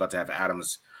he's about to have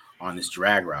Adams on this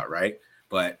drag route, right?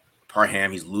 But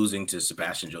Parham, he's losing to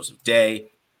Sebastian Joseph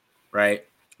Day, right?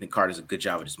 Then Carter does a good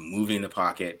job of just moving in the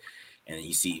pocket. And then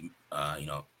you see, I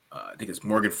think it's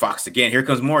Morgan Fox again. Here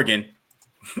comes Morgan,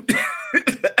 the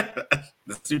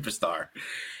superstar.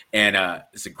 And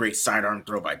it's a great sidearm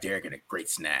throw by Derek and a great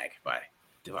snag by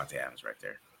Davante Adams right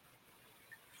there.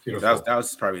 That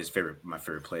was probably my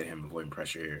favorite play of him avoiding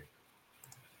pressure here.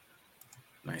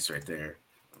 Nice right there.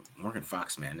 Morgan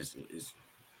Fox, man, is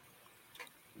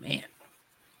man.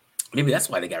 Maybe that's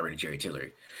why they got rid of Jerry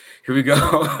Tillery. Here we go.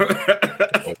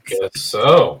 I guess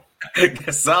so.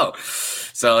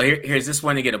 So here's this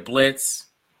one to get a blitz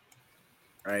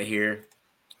right here.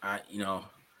 I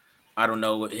don't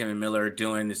know what him and Miller are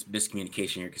doing. This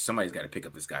miscommunication here because somebody's got to pick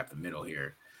up this guy up the middle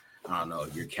here. I don't know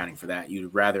if you're accounting for that.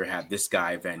 You'd rather have this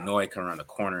guy, Van Noy, come around the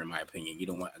corner, in my opinion. You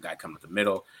don't want a guy coming up the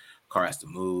middle. Carr has to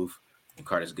move. And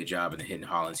Carr does a good job in hitting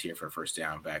Hollins here for a first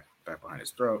down back behind his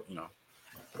throat,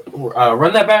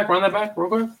 Run that back real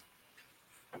quick.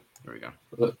 There we go.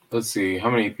 Let's see. How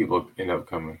many people end up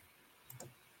coming?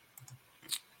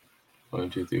 1,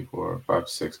 2, 3, 4, 5,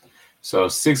 6. So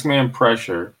 6-man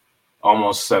pressure,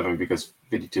 almost 7 because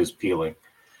 52 is peeling.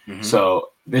 Mm-hmm.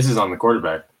 So this is on the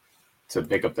quarterback to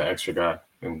pick up the extra guy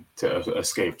and to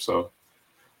escape. So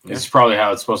this is probably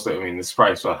how it's supposed to. I mean, this is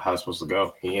probably how it's supposed to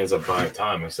go. He ends up buying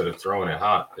time instead of throwing it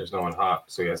hot. There's no one hot,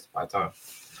 so he has to buy time.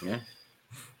 Yeah.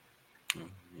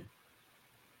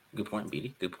 Good point,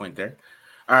 Beatty. Good point there.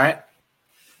 All right.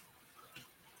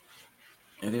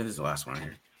 And this is the last one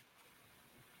here.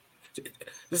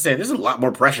 Just saying, there's a lot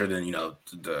more pressure than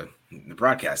the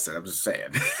broadcast said. I'm just saying.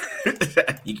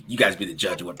 you guys be the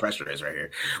judge of what pressure is right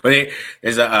here. But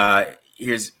here's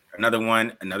another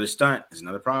one, another stunt. There's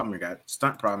another problem. We got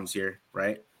stunt problems here,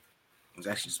 right? It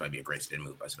actually just might be a great spin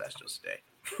move by Sebastian Joseph Day.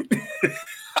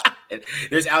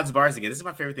 There's Alex Bars again. This is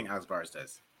my favorite thing Alex Bars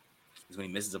does. Is when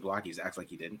he misses a block, he just acts like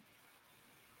he didn't.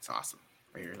 It's awesome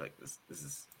right here. Like this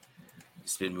is a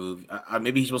spin move.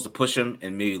 Maybe he's supposed to push him,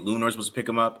 and maybe Lunor's supposed to pick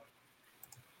him up.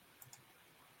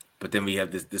 But then we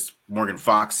have this Morgan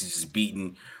Fox. He's just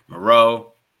beating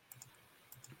Moreau,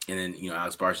 and then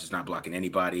Alex Bars is not blocking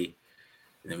anybody.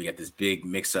 And then we got this big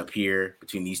mix up here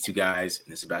between these two guys, and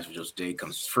then Sebastian Joseph Day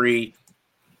comes free,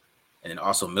 and then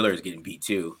also Miller is getting beat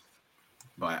too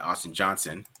by Austin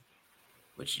Johnson,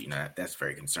 which that's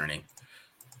very concerning.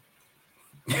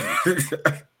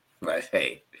 But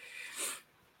hey,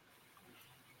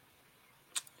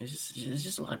 it's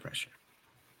just a lot of pressure.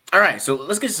 All right, so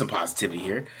let's get to some positivity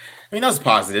here. I mean, that was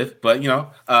positive, but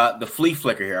the flea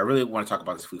flicker here. I really want to talk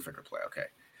about this flea flicker play. Okay,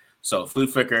 so flea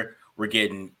flicker, we're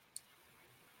getting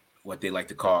what they like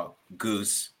to call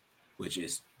goose, which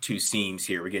is 2 seams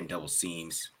here. We're getting double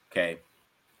seams. Okay,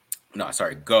 no,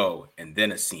 sorry, go and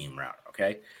then a seam route.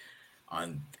 Okay,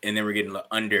 and then we're getting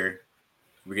under.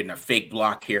 We're getting a fake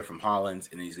block here from Hollins,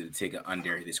 and then he's going to take it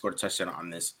under. They scored a touchdown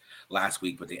on this last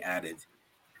week, but they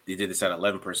did this at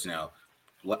 11 personnel.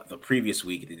 The previous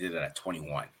week, they did it at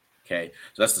 21. Okay,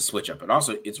 so that's the switch up. And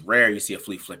also, it's rare you see a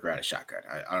flea flicker out of shotgun.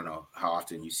 I don't know how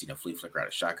often you've seen a flea flicker out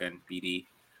of shotgun, BD,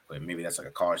 but maybe that's like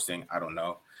a college thing. I don't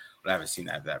know, but I haven't seen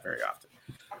that very often.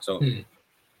 So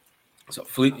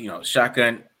flea,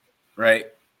 shotgun, right?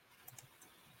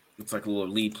 Looks like a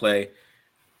little lead play.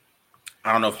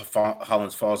 I don't know if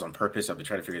Hollins falls on purpose. I've been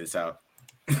trying to figure this out.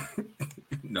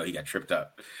 No, he got tripped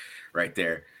up right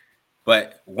there.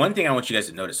 But one thing I want you guys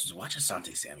to notice is watch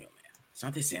Asante Samuel, man.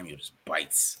 Asante Samuel just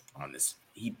bites on this.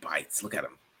 He bites. Look at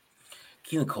him.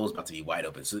 Keelan Cole's about to be wide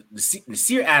open. So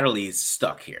Nasir Adderley is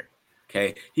stuck here.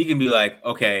 Okay. He can be like,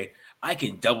 okay, I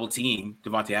can double team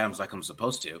Davante Adams like I'm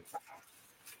supposed to.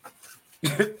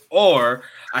 Or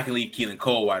I can leave Keelan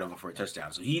Cole wide open for a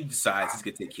touchdown. So he decides he's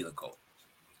going to take Keelan Cole.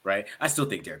 Right? I still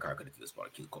think Derek Carr could have threw this ball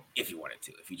to Keelan Cole if he wanted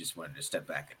to, if he just wanted to step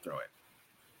back and throw it.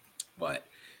 But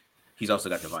he's also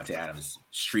got Davante Adams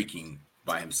streaking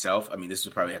by himself. I mean, this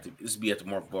would be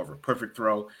more of a perfect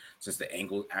throw since the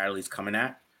angle Adderley's coming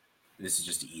at. This is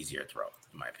just an easier throw,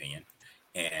 in my opinion.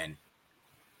 And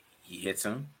he hits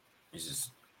him. It's just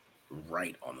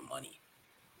right on the money.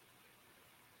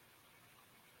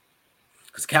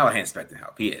 Because Callahan's expecting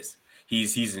help. He is.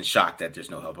 He's in shock that there's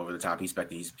no help over the top. He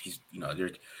expected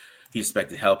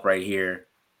help right here,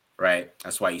 right?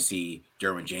 That's why you see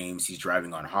Derwin James, he's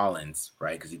driving on Hollins,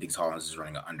 right? Because he thinks Hollins is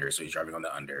running an under, so he's driving on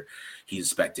the under. He's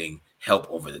expecting help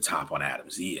over the top on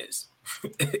Adams. He is.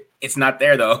 It's not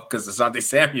there, though, because Asante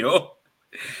Samuel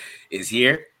is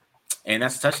here, and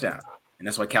that's a touchdown. And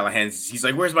that's why he's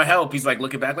like, where's my help? He's like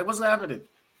looking back, like, what's happening?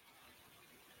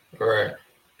 Right.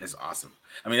 That's awesome.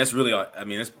 I mean, that's really,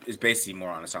 it's basically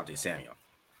more on Asante Samuel.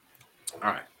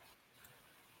 All right.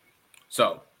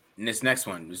 So, in this next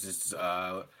one, this is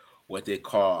what they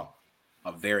call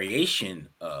a variation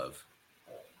of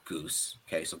Goose.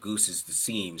 Okay, so Goose is the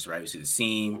seams, right? You see the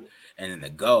seam and then the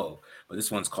go, but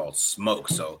this one's called smoke.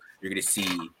 So you're going to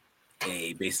see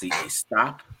basically a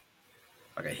stop,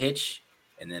 like a hitch,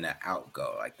 and then an out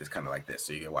go, like this, kind of like this.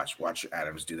 So you can watch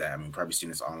Adams do that. I mean, probably seen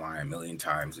this online a million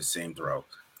times, the same throw.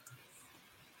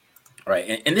 All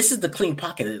right, and this is the clean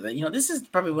pocket. You know, this is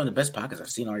probably one of the best pockets I've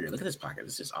seen all year. Look at this pocket.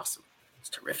 This is awesome. It's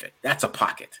terrific. That's a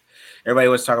pocket. Everybody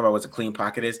always talk about what a clean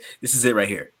pocket is. This is it right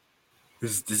here.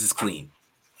 This is clean.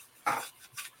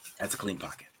 That's a clean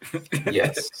pocket.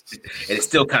 Yes. And it's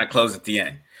still kind of closed at the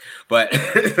end. But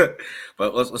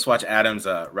let's watch Adams'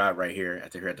 route right here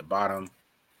at the bottom. You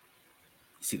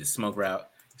see the smoke route.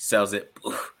 Sells it.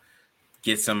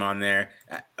 Gets some on there.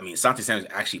 I mean, Asante Samuel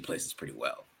actually plays this pretty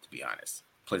well, to be honest.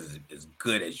 Plays as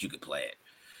good as you could play it.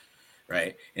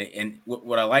 Right? And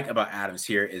what I like about Adams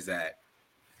here is that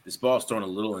this ball's thrown a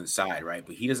little inside, right?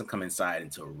 But he doesn't come inside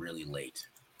until really late,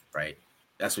 right?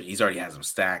 That's what he's already has them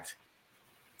stacked.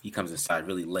 He comes inside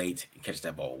really late and catches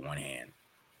that ball with one hand.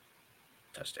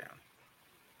 Touchdown.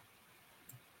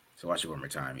 So watch it one more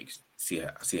time. You can see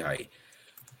how he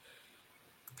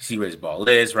see where his ball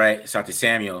is, right? Asante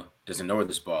Samuel doesn't know where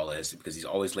this ball is because he's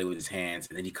always late with his hands,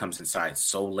 and then he comes inside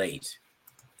so late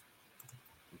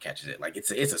and catches it. Like it's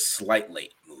a slight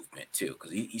late movement too,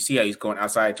 because you see how he's going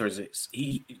outside towards it.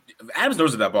 Adams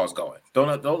knows where that ball's going.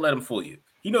 Don't let him fool you.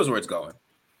 He knows where it's going.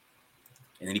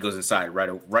 And then he goes inside right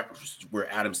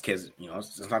where Adams kids, you know,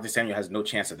 Asante Samuel has no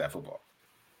chance at that football.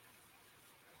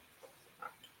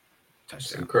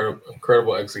 Touchdown.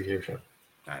 Incredible execution.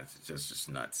 It's just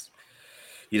nuts.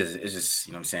 It's just,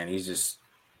 you know what I'm saying? He's just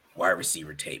wide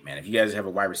receiver tape, man. If you guys have a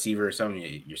wide receiver or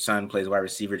something, your son plays wide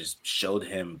receiver, just showed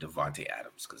him Davante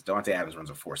Adams, because Davante Adams runs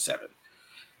a 4.7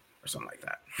 or something like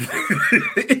that.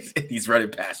 He's running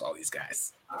past all these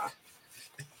guys.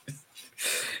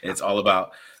 It's all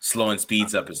about slowing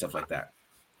speeds up and stuff like that.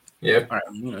 Yeah. All right.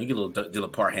 You know, you get a little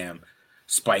Dylan Parham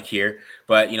spike here,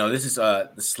 but you know, this is the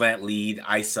slant lead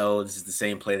ISO. This is the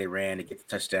same play they ran to get the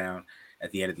touchdown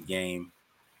at the end of the game,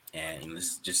 and you know,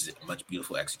 this is just a much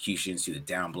beautiful execution. See the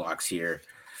down blocks here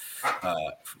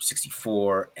from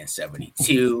 64 and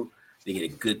 72. They get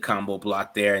a good combo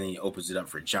block there, and then he opens it up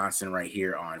for Johnson right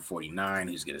here on 49,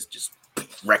 who's gonna just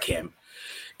wreck him.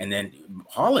 And then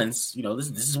Hollins, you know, this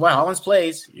is why Hollins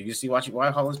plays. You can see why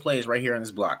Hollins plays right here on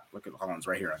this block. Look at Hollins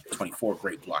right here on 24.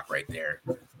 Great block right there.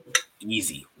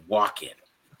 Easy. Walk in.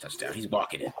 Touchdown. He's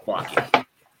walking it. Walking.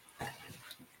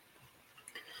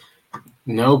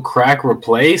 No crack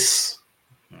replace.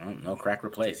 No crack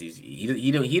replace. He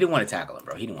didn't want to tackle him,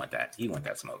 bro. He didn't want that. He didn't want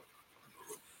that smoke.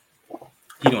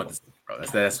 He didn't want this, bro.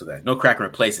 That's what that. No crack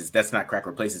replaces. That's not crack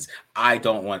replaces. I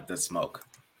don't want the smoke.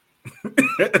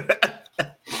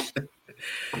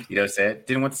 You know what I'm saying?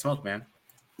 Didn't want the smoke, man.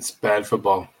 It's bad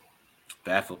football.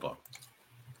 Bad football.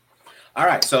 All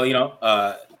right. So, you know,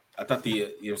 I thought you know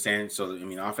what I'm saying? So, I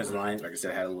mean, offensive line, like I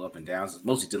said, had a little up and downs.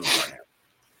 Mostly Dylan Parham.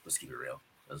 Let's keep it real.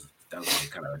 That was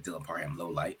kind of a Dylan Parham low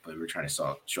light, but we were trying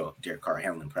to show Derek Carr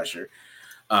handling pressure.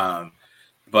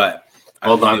 But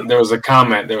hold on. There was a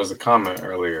comment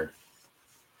earlier.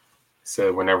 It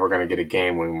said we're never going to get a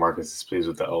game when Marcus is pleased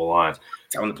with the O-line.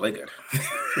 Tell him to play good.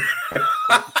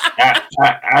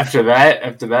 After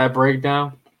that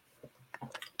breakdown,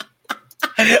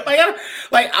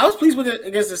 I was pleased with it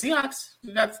against the Seahawks.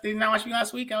 They did not watch me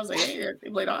last week. I was like, hey, they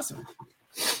played awesome.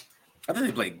 I thought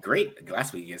they played great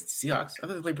last week against the Seahawks. I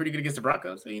thought they played pretty good against the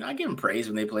Broncos. So, you know, I give them praise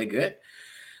when they play good.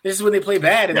 This is when they play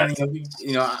bad, and yes. then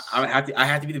you know I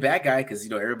have to be the bad guy because you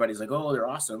know everybody's like, oh, they're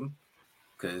awesome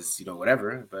because you know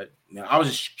whatever. But you know, I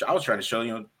was trying to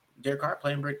show Derek Carr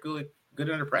playing pretty good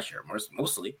under pressure,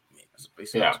 mostly. I mean, that's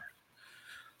basically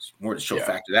it's more to show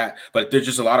factor that, but there's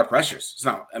just a lot of pressures. It's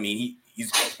not. I mean,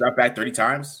 he's dropped back 30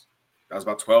 times. That was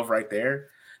about 12 right there.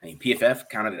 I mean, PFF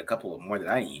counted a couple of more that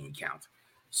I didn't even count.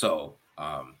 So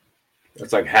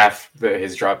it's like half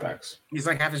his dropbacks. He's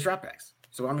like half his dropbacks.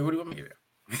 So I mean, what do you want me to do?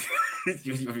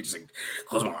 You just like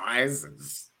close my eyes and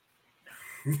just...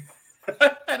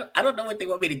 I don't know what they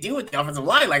want me to do with the offensive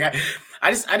line. Like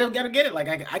I don't gotta get it. Like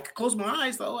I could close my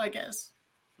eyes though, I guess.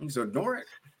 And just ignore it.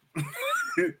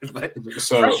 But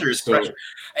pressure is pressure.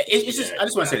 It's just, I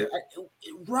just want to say that.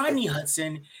 Rodney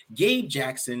Hudson, Gabe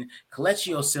Jackson,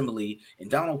 Kelechi Osemele, and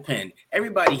Donald Penn.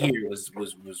 Everybody here was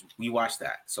we watched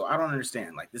that. So I don't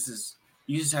understand. Like, this is,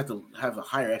 you just have to have a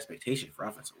higher expectation for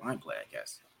offensive line play, I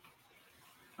guess.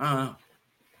 I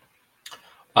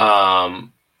don't know.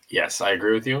 Yes, I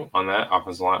agree with you on that.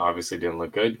 Offensive line obviously didn't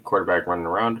look good. Quarterback running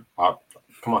around.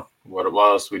 Come on. What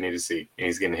else do we need to see? And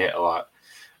he's getting hit a lot.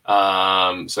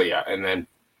 So yeah, and then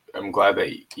I'm glad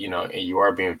that you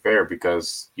are being fair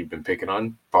because you've been picking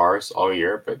on Bars all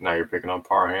year, but now you're picking on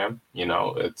Parham.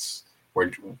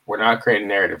 We're not creating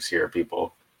narratives here,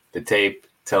 people. The tape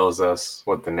tells us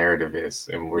what the narrative is,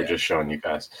 and we're just showing you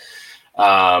guys.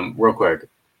 Real quick,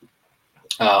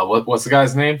 what's the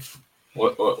guy's name?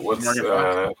 What's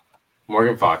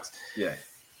Morgan Fox? Yeah,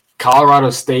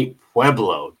 Colorado State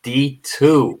Pueblo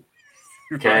D2.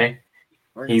 Okay,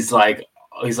 he's like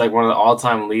one of the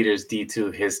all-time leaders,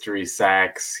 D2 history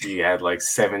sacks. He had like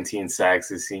 17 sacks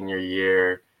his senior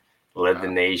year, led the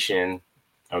nation.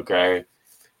 Okay.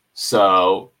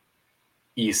 So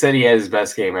you said he had his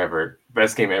best game ever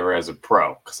as a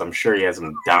pro, because I'm sure he had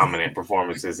some dominant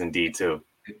performances in D2.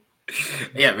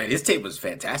 Yeah, man, his tape was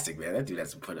fantastic, man. That dude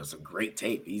has put up some great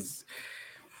tape. He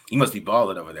must be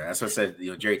balling over there. That's what I said.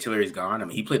 Jerry Tillery's gone. I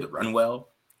mean, he played the run well.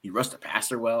 He rushed the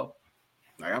passer well.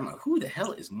 Like, I'm like, who the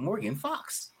hell is Morgan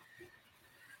Fox?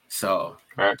 So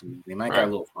they might got a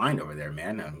little find over there,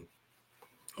 man.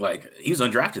 Like, he was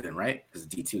undrafted then, right? Because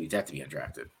D2, he'd have to be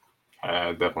undrafted.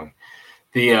 Definitely.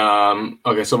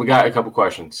 Okay, so we got a couple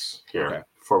questions here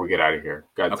before we get out of here.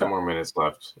 Got 10 more minutes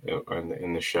left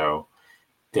in the show.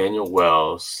 Daniel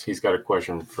Wells, he's got a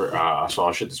question for. So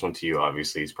I'll shoot this one to you.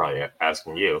 Obviously, he's probably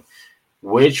asking you.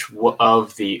 Which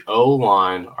of the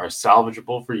O-line are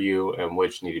salvageable for you and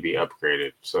which need to be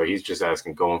upgraded? So he's just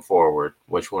asking going forward,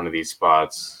 which one of these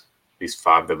spots, these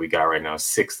 5 that we got right now,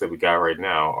 6 that we got right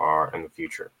now, are in the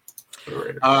future for the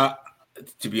Raiders?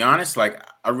 To be honest, like,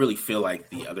 I really feel like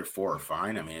the other 4 are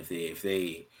fine. I mean, if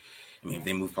they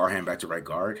move Parham back to right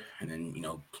guard and then,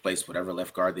 place whatever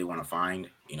left guard they want to find,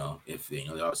 if they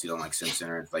obviously don't like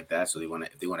Simpson or like that. So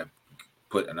if they want to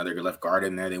put another left guard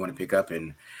in there they want to pick up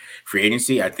in free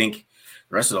agency, I think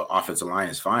the rest of the offensive line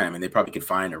is fine. I mean, they probably could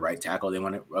find a right tackle they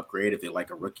want to upgrade if they like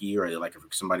a rookie or they like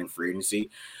somebody in free agency.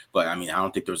 But I mean, I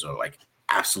don't think those are like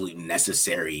absolutely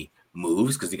necessary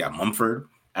moves because they got Mumford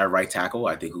at right tackle.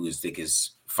 I think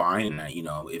is fine. And,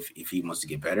 if he wants to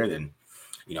get better, then,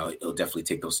 he'll definitely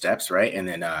take those steps. Right. And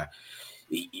then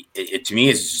to me,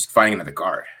 it's just finding another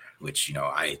guard, which,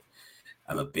 I'm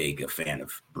a big fan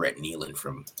of Brett Nealon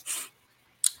from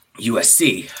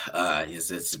USC.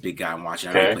 It's a big guy I'm watching.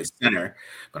 I know he plays center,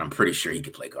 but I'm pretty sure he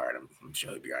could play guard. I'm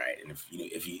sure he'll be all right. And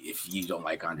if you don't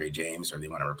like Andre James or they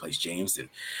want to replace James, then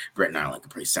Brett Nealon can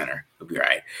play center. He'll be all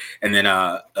right. And then,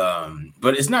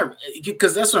 but it's not,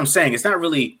 because that's what I'm saying. It's not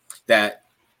really that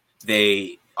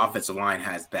they offensive line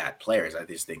has bad players. I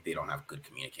just think they don't have good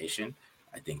communication.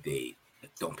 I think they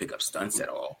don't pick up stunts at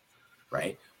all.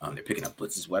 Right? They're picking up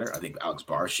blitzes better. I think Alex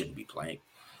Barr shouldn't be playing.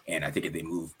 And I think if they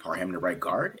move Parham to right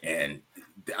guard and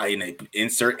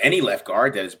insert any left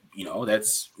guard that is,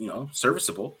 that's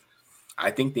serviceable, I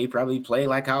think they probably play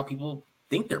like how people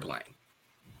think they're playing.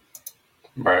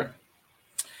 Right.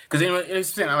 Because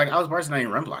it's like Alex Barr's not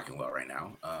even run blocking well right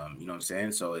now. You know what I'm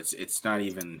saying? So it's not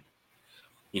even,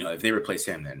 if they replace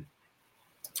him, then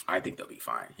I think they'll be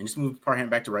fine. And just move Parham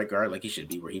back to right guard like he should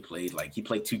be, where he played. Like, he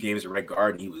played 2 games at right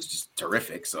guard and he was just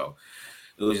terrific. So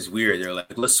it was just weird. They're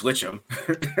like, let's switch him.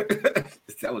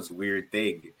 That was a weird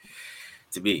thing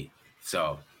to be.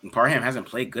 So Parham hasn't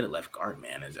played good at left guard,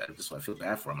 man. That's what I feel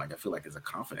bad for him. Like, I feel like it's a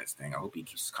confidence thing. I hope he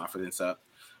keeps his confidence up.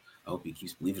 I hope he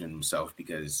keeps believing in himself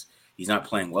because he's not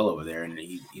playing well over there. And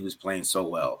he was playing so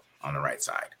well on the right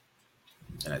side.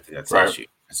 And I think that's an issue.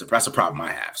 That's a problem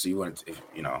I have. So you want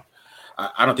to,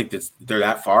 I don't think they're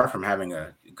that far from having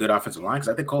a good offensive line because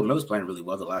I think Cole Miller's playing really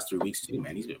well the last 3 weeks too,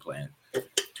 man. He's been playing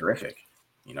terrific,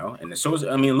 and so is,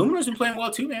 Luminar's been playing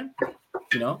well too, man.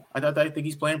 I think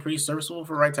he's playing pretty serviceable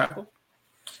for right tackle.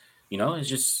 It's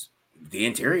just the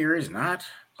interior is not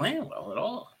playing well at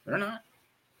all. They're not.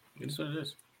 It is what it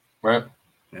is. Right.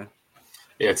 Yeah.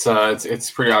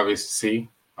 It's pretty obvious to see,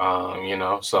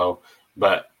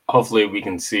 but hopefully we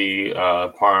can see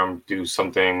Parham do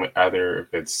something, either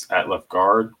if it's at left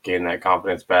guard, gain that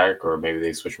confidence back, or maybe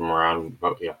they switch him around.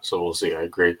 But yeah, so we'll see. I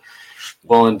agree.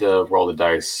 Willing to roll the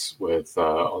dice with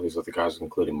all these other guys,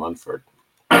 including Munford.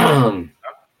 All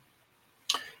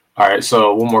right,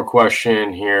 so one more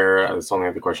question here. That's the only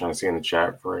other question I see in the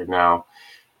chat for right now.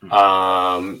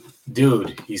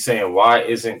 Dude, he's saying, why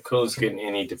isn't Coons getting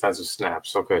any defensive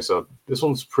snaps? Okay, so this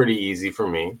one's pretty easy for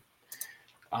me.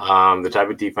 The type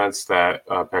of defense that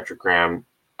Patrick Graham,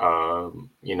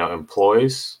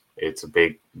 employs, it's a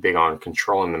big on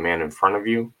controlling the man in front of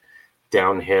you.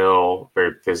 Downhill,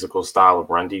 very physical style of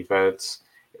run defense.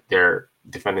 They're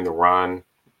defending the run.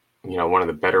 One of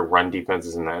the better run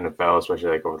defenses in the NFL,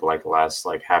 especially over the last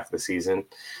half of the season.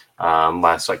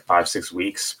 Last 5-6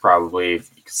 weeks, probably if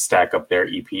you could stack up their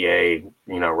EPA,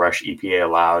 rush EPA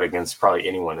allowed against probably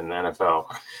anyone in the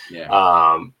NFL.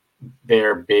 Yeah.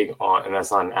 They're big on, and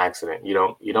that's not an accident.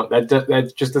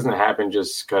 That just doesn't happen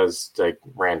just because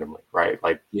randomly, right?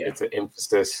 It's an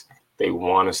emphasis. They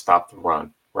want to stop the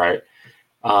run, right?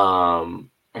 And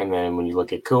then when you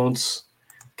look at Kuntz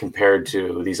compared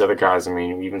to these other guys, I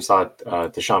mean, we even saw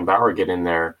Deshaun Bauer get in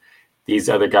there. These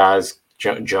other guys,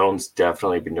 Jones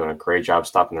definitely been doing a great job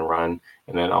stopping the run.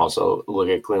 And then also look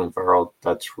at Clelin Ferrell.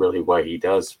 That's really what he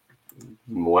does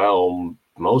well,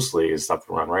 mostly is stop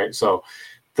the run, right? So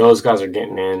those guys are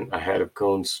getting in ahead of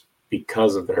Kuntz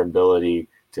because of their ability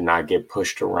to not get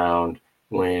pushed around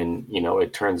when,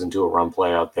 it turns into a run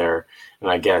play out there. And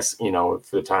I guess, for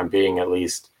the time being, at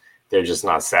least, they're just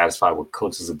not satisfied with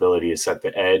Kuntz's ability to set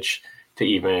the edge to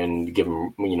even give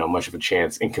him, much of a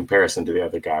chance in comparison to the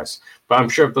other guys. But I'm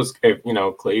sure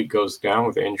if Clay goes down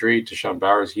with injury, Deshaun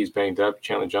Bowers, he's banged up,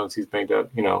 Chandler Jones, he's banged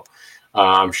up,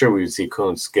 I'm sure we would see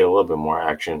Kuntz get a little bit more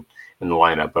action in the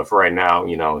lineup. But for right now,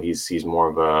 he's more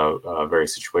of a very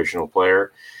situational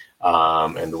player.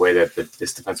 And the way that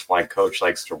this defensive line coach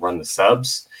likes to run the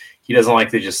subs, he doesn't like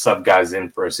to just sub guys in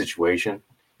for a situation.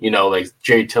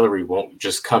 Jerry Tillery won't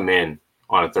just come in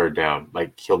on a third down.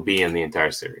 He'll be in the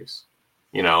entire series.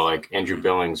 Andrew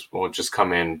Billings won't just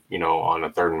come in, on a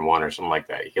 3rd and 1 or something like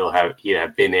that. He'd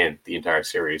have been in the entire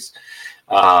series.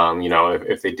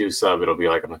 If they do sub, it'll be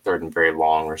on a 3rd and very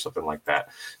long or something like that.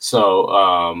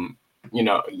 So,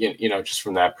 just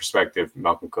from that perspective,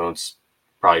 Malcolm Kuntz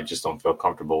probably just don't feel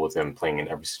comfortable with him playing in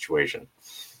every situation.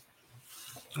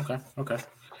 Okay.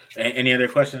 Any other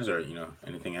questions or,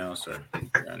 anything else or?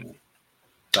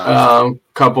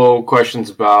 Couple questions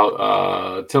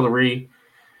about Tillery.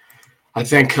 I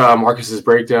think Marcus's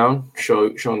breakdown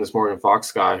showing this Morgan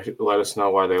Fox guy let us know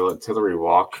why they let Tillery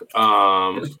walk.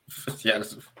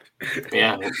 Yes.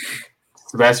 Yeah.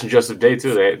 Sebastian Joseph Day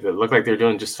too. They look like they're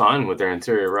doing just fine with their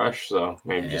interior rush. So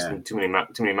maybe just too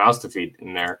many mouths to feed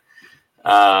in there.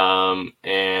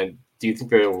 And do you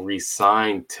think they'll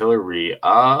re-sign Tillery?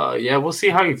 Yeah, we'll see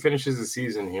how he finishes the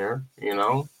season here. He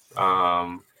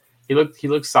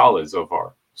looked solid so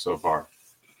far.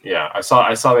 Yeah, I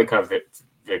saw they cut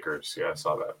Vickers. Yeah, I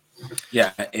saw that.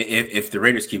 Yeah, if the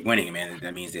Raiders keep winning, man,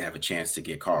 that means they have a chance to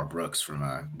get Carl Brooks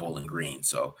from Bowling Green.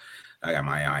 So I got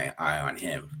my eye on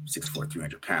him, 6'4",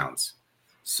 300 pounds.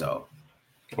 So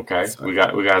okay, we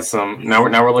got some. Now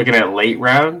we're looking at late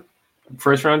round,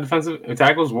 first round defensive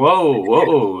tackles.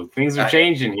 Whoa, things are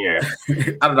changing here.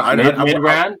 I don't know.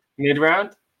 Mid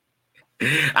round.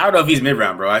 I don't know if he's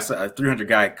mid-round, bro. I saw a 300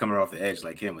 guy coming off the edge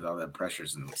like him with all that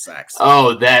pressures and the sacks.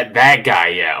 Oh, that guy,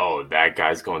 yeah. Oh, that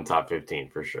guy's going top 15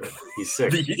 for sure. He's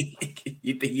sick.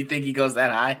 You think he goes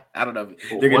that high? I don't know.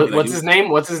 What's his name?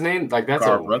 What's his name? That's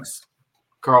Carl Brooks.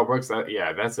 Carl Brooks.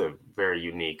 That's a very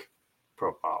unique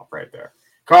profile right there.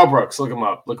 Carl Brooks, look him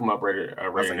up.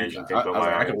 Raider Nation.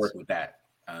 I can work with that.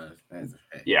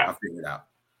 Yeah, I'll figure it out.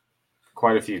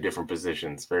 Quite a few different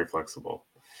positions. Very flexible.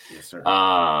 Yes, sir.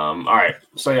 All right.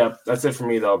 So yeah, that's it for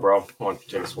me though, bro. I want to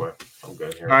take us away. I'm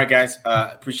good here. All right, guys.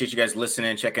 Appreciate you guys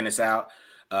listening, checking us out.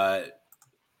 Hit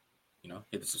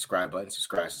the subscribe button.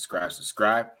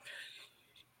 Subscribe.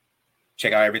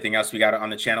 Check out everything else we got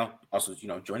on the channel. Also,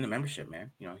 join the membership,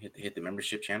 man. Hit the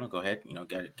membership channel. Go ahead.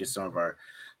 Get some of our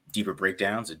deeper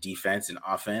breakdowns of defense and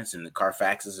offense and the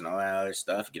Carfaxes and all that other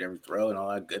stuff. Get every throw and all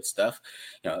that good stuff.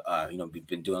 We've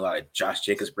been doing a lot of Josh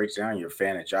Jacobs breakdown. You're a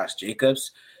fan of Josh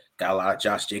Jacobs. Got a lot of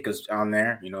Josh Jacobs on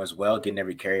there, as well, getting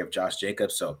every carry of Josh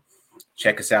Jacobs. So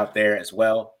check us out there as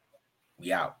well.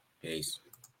 We out. Peace.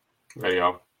 Hey,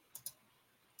 y'all.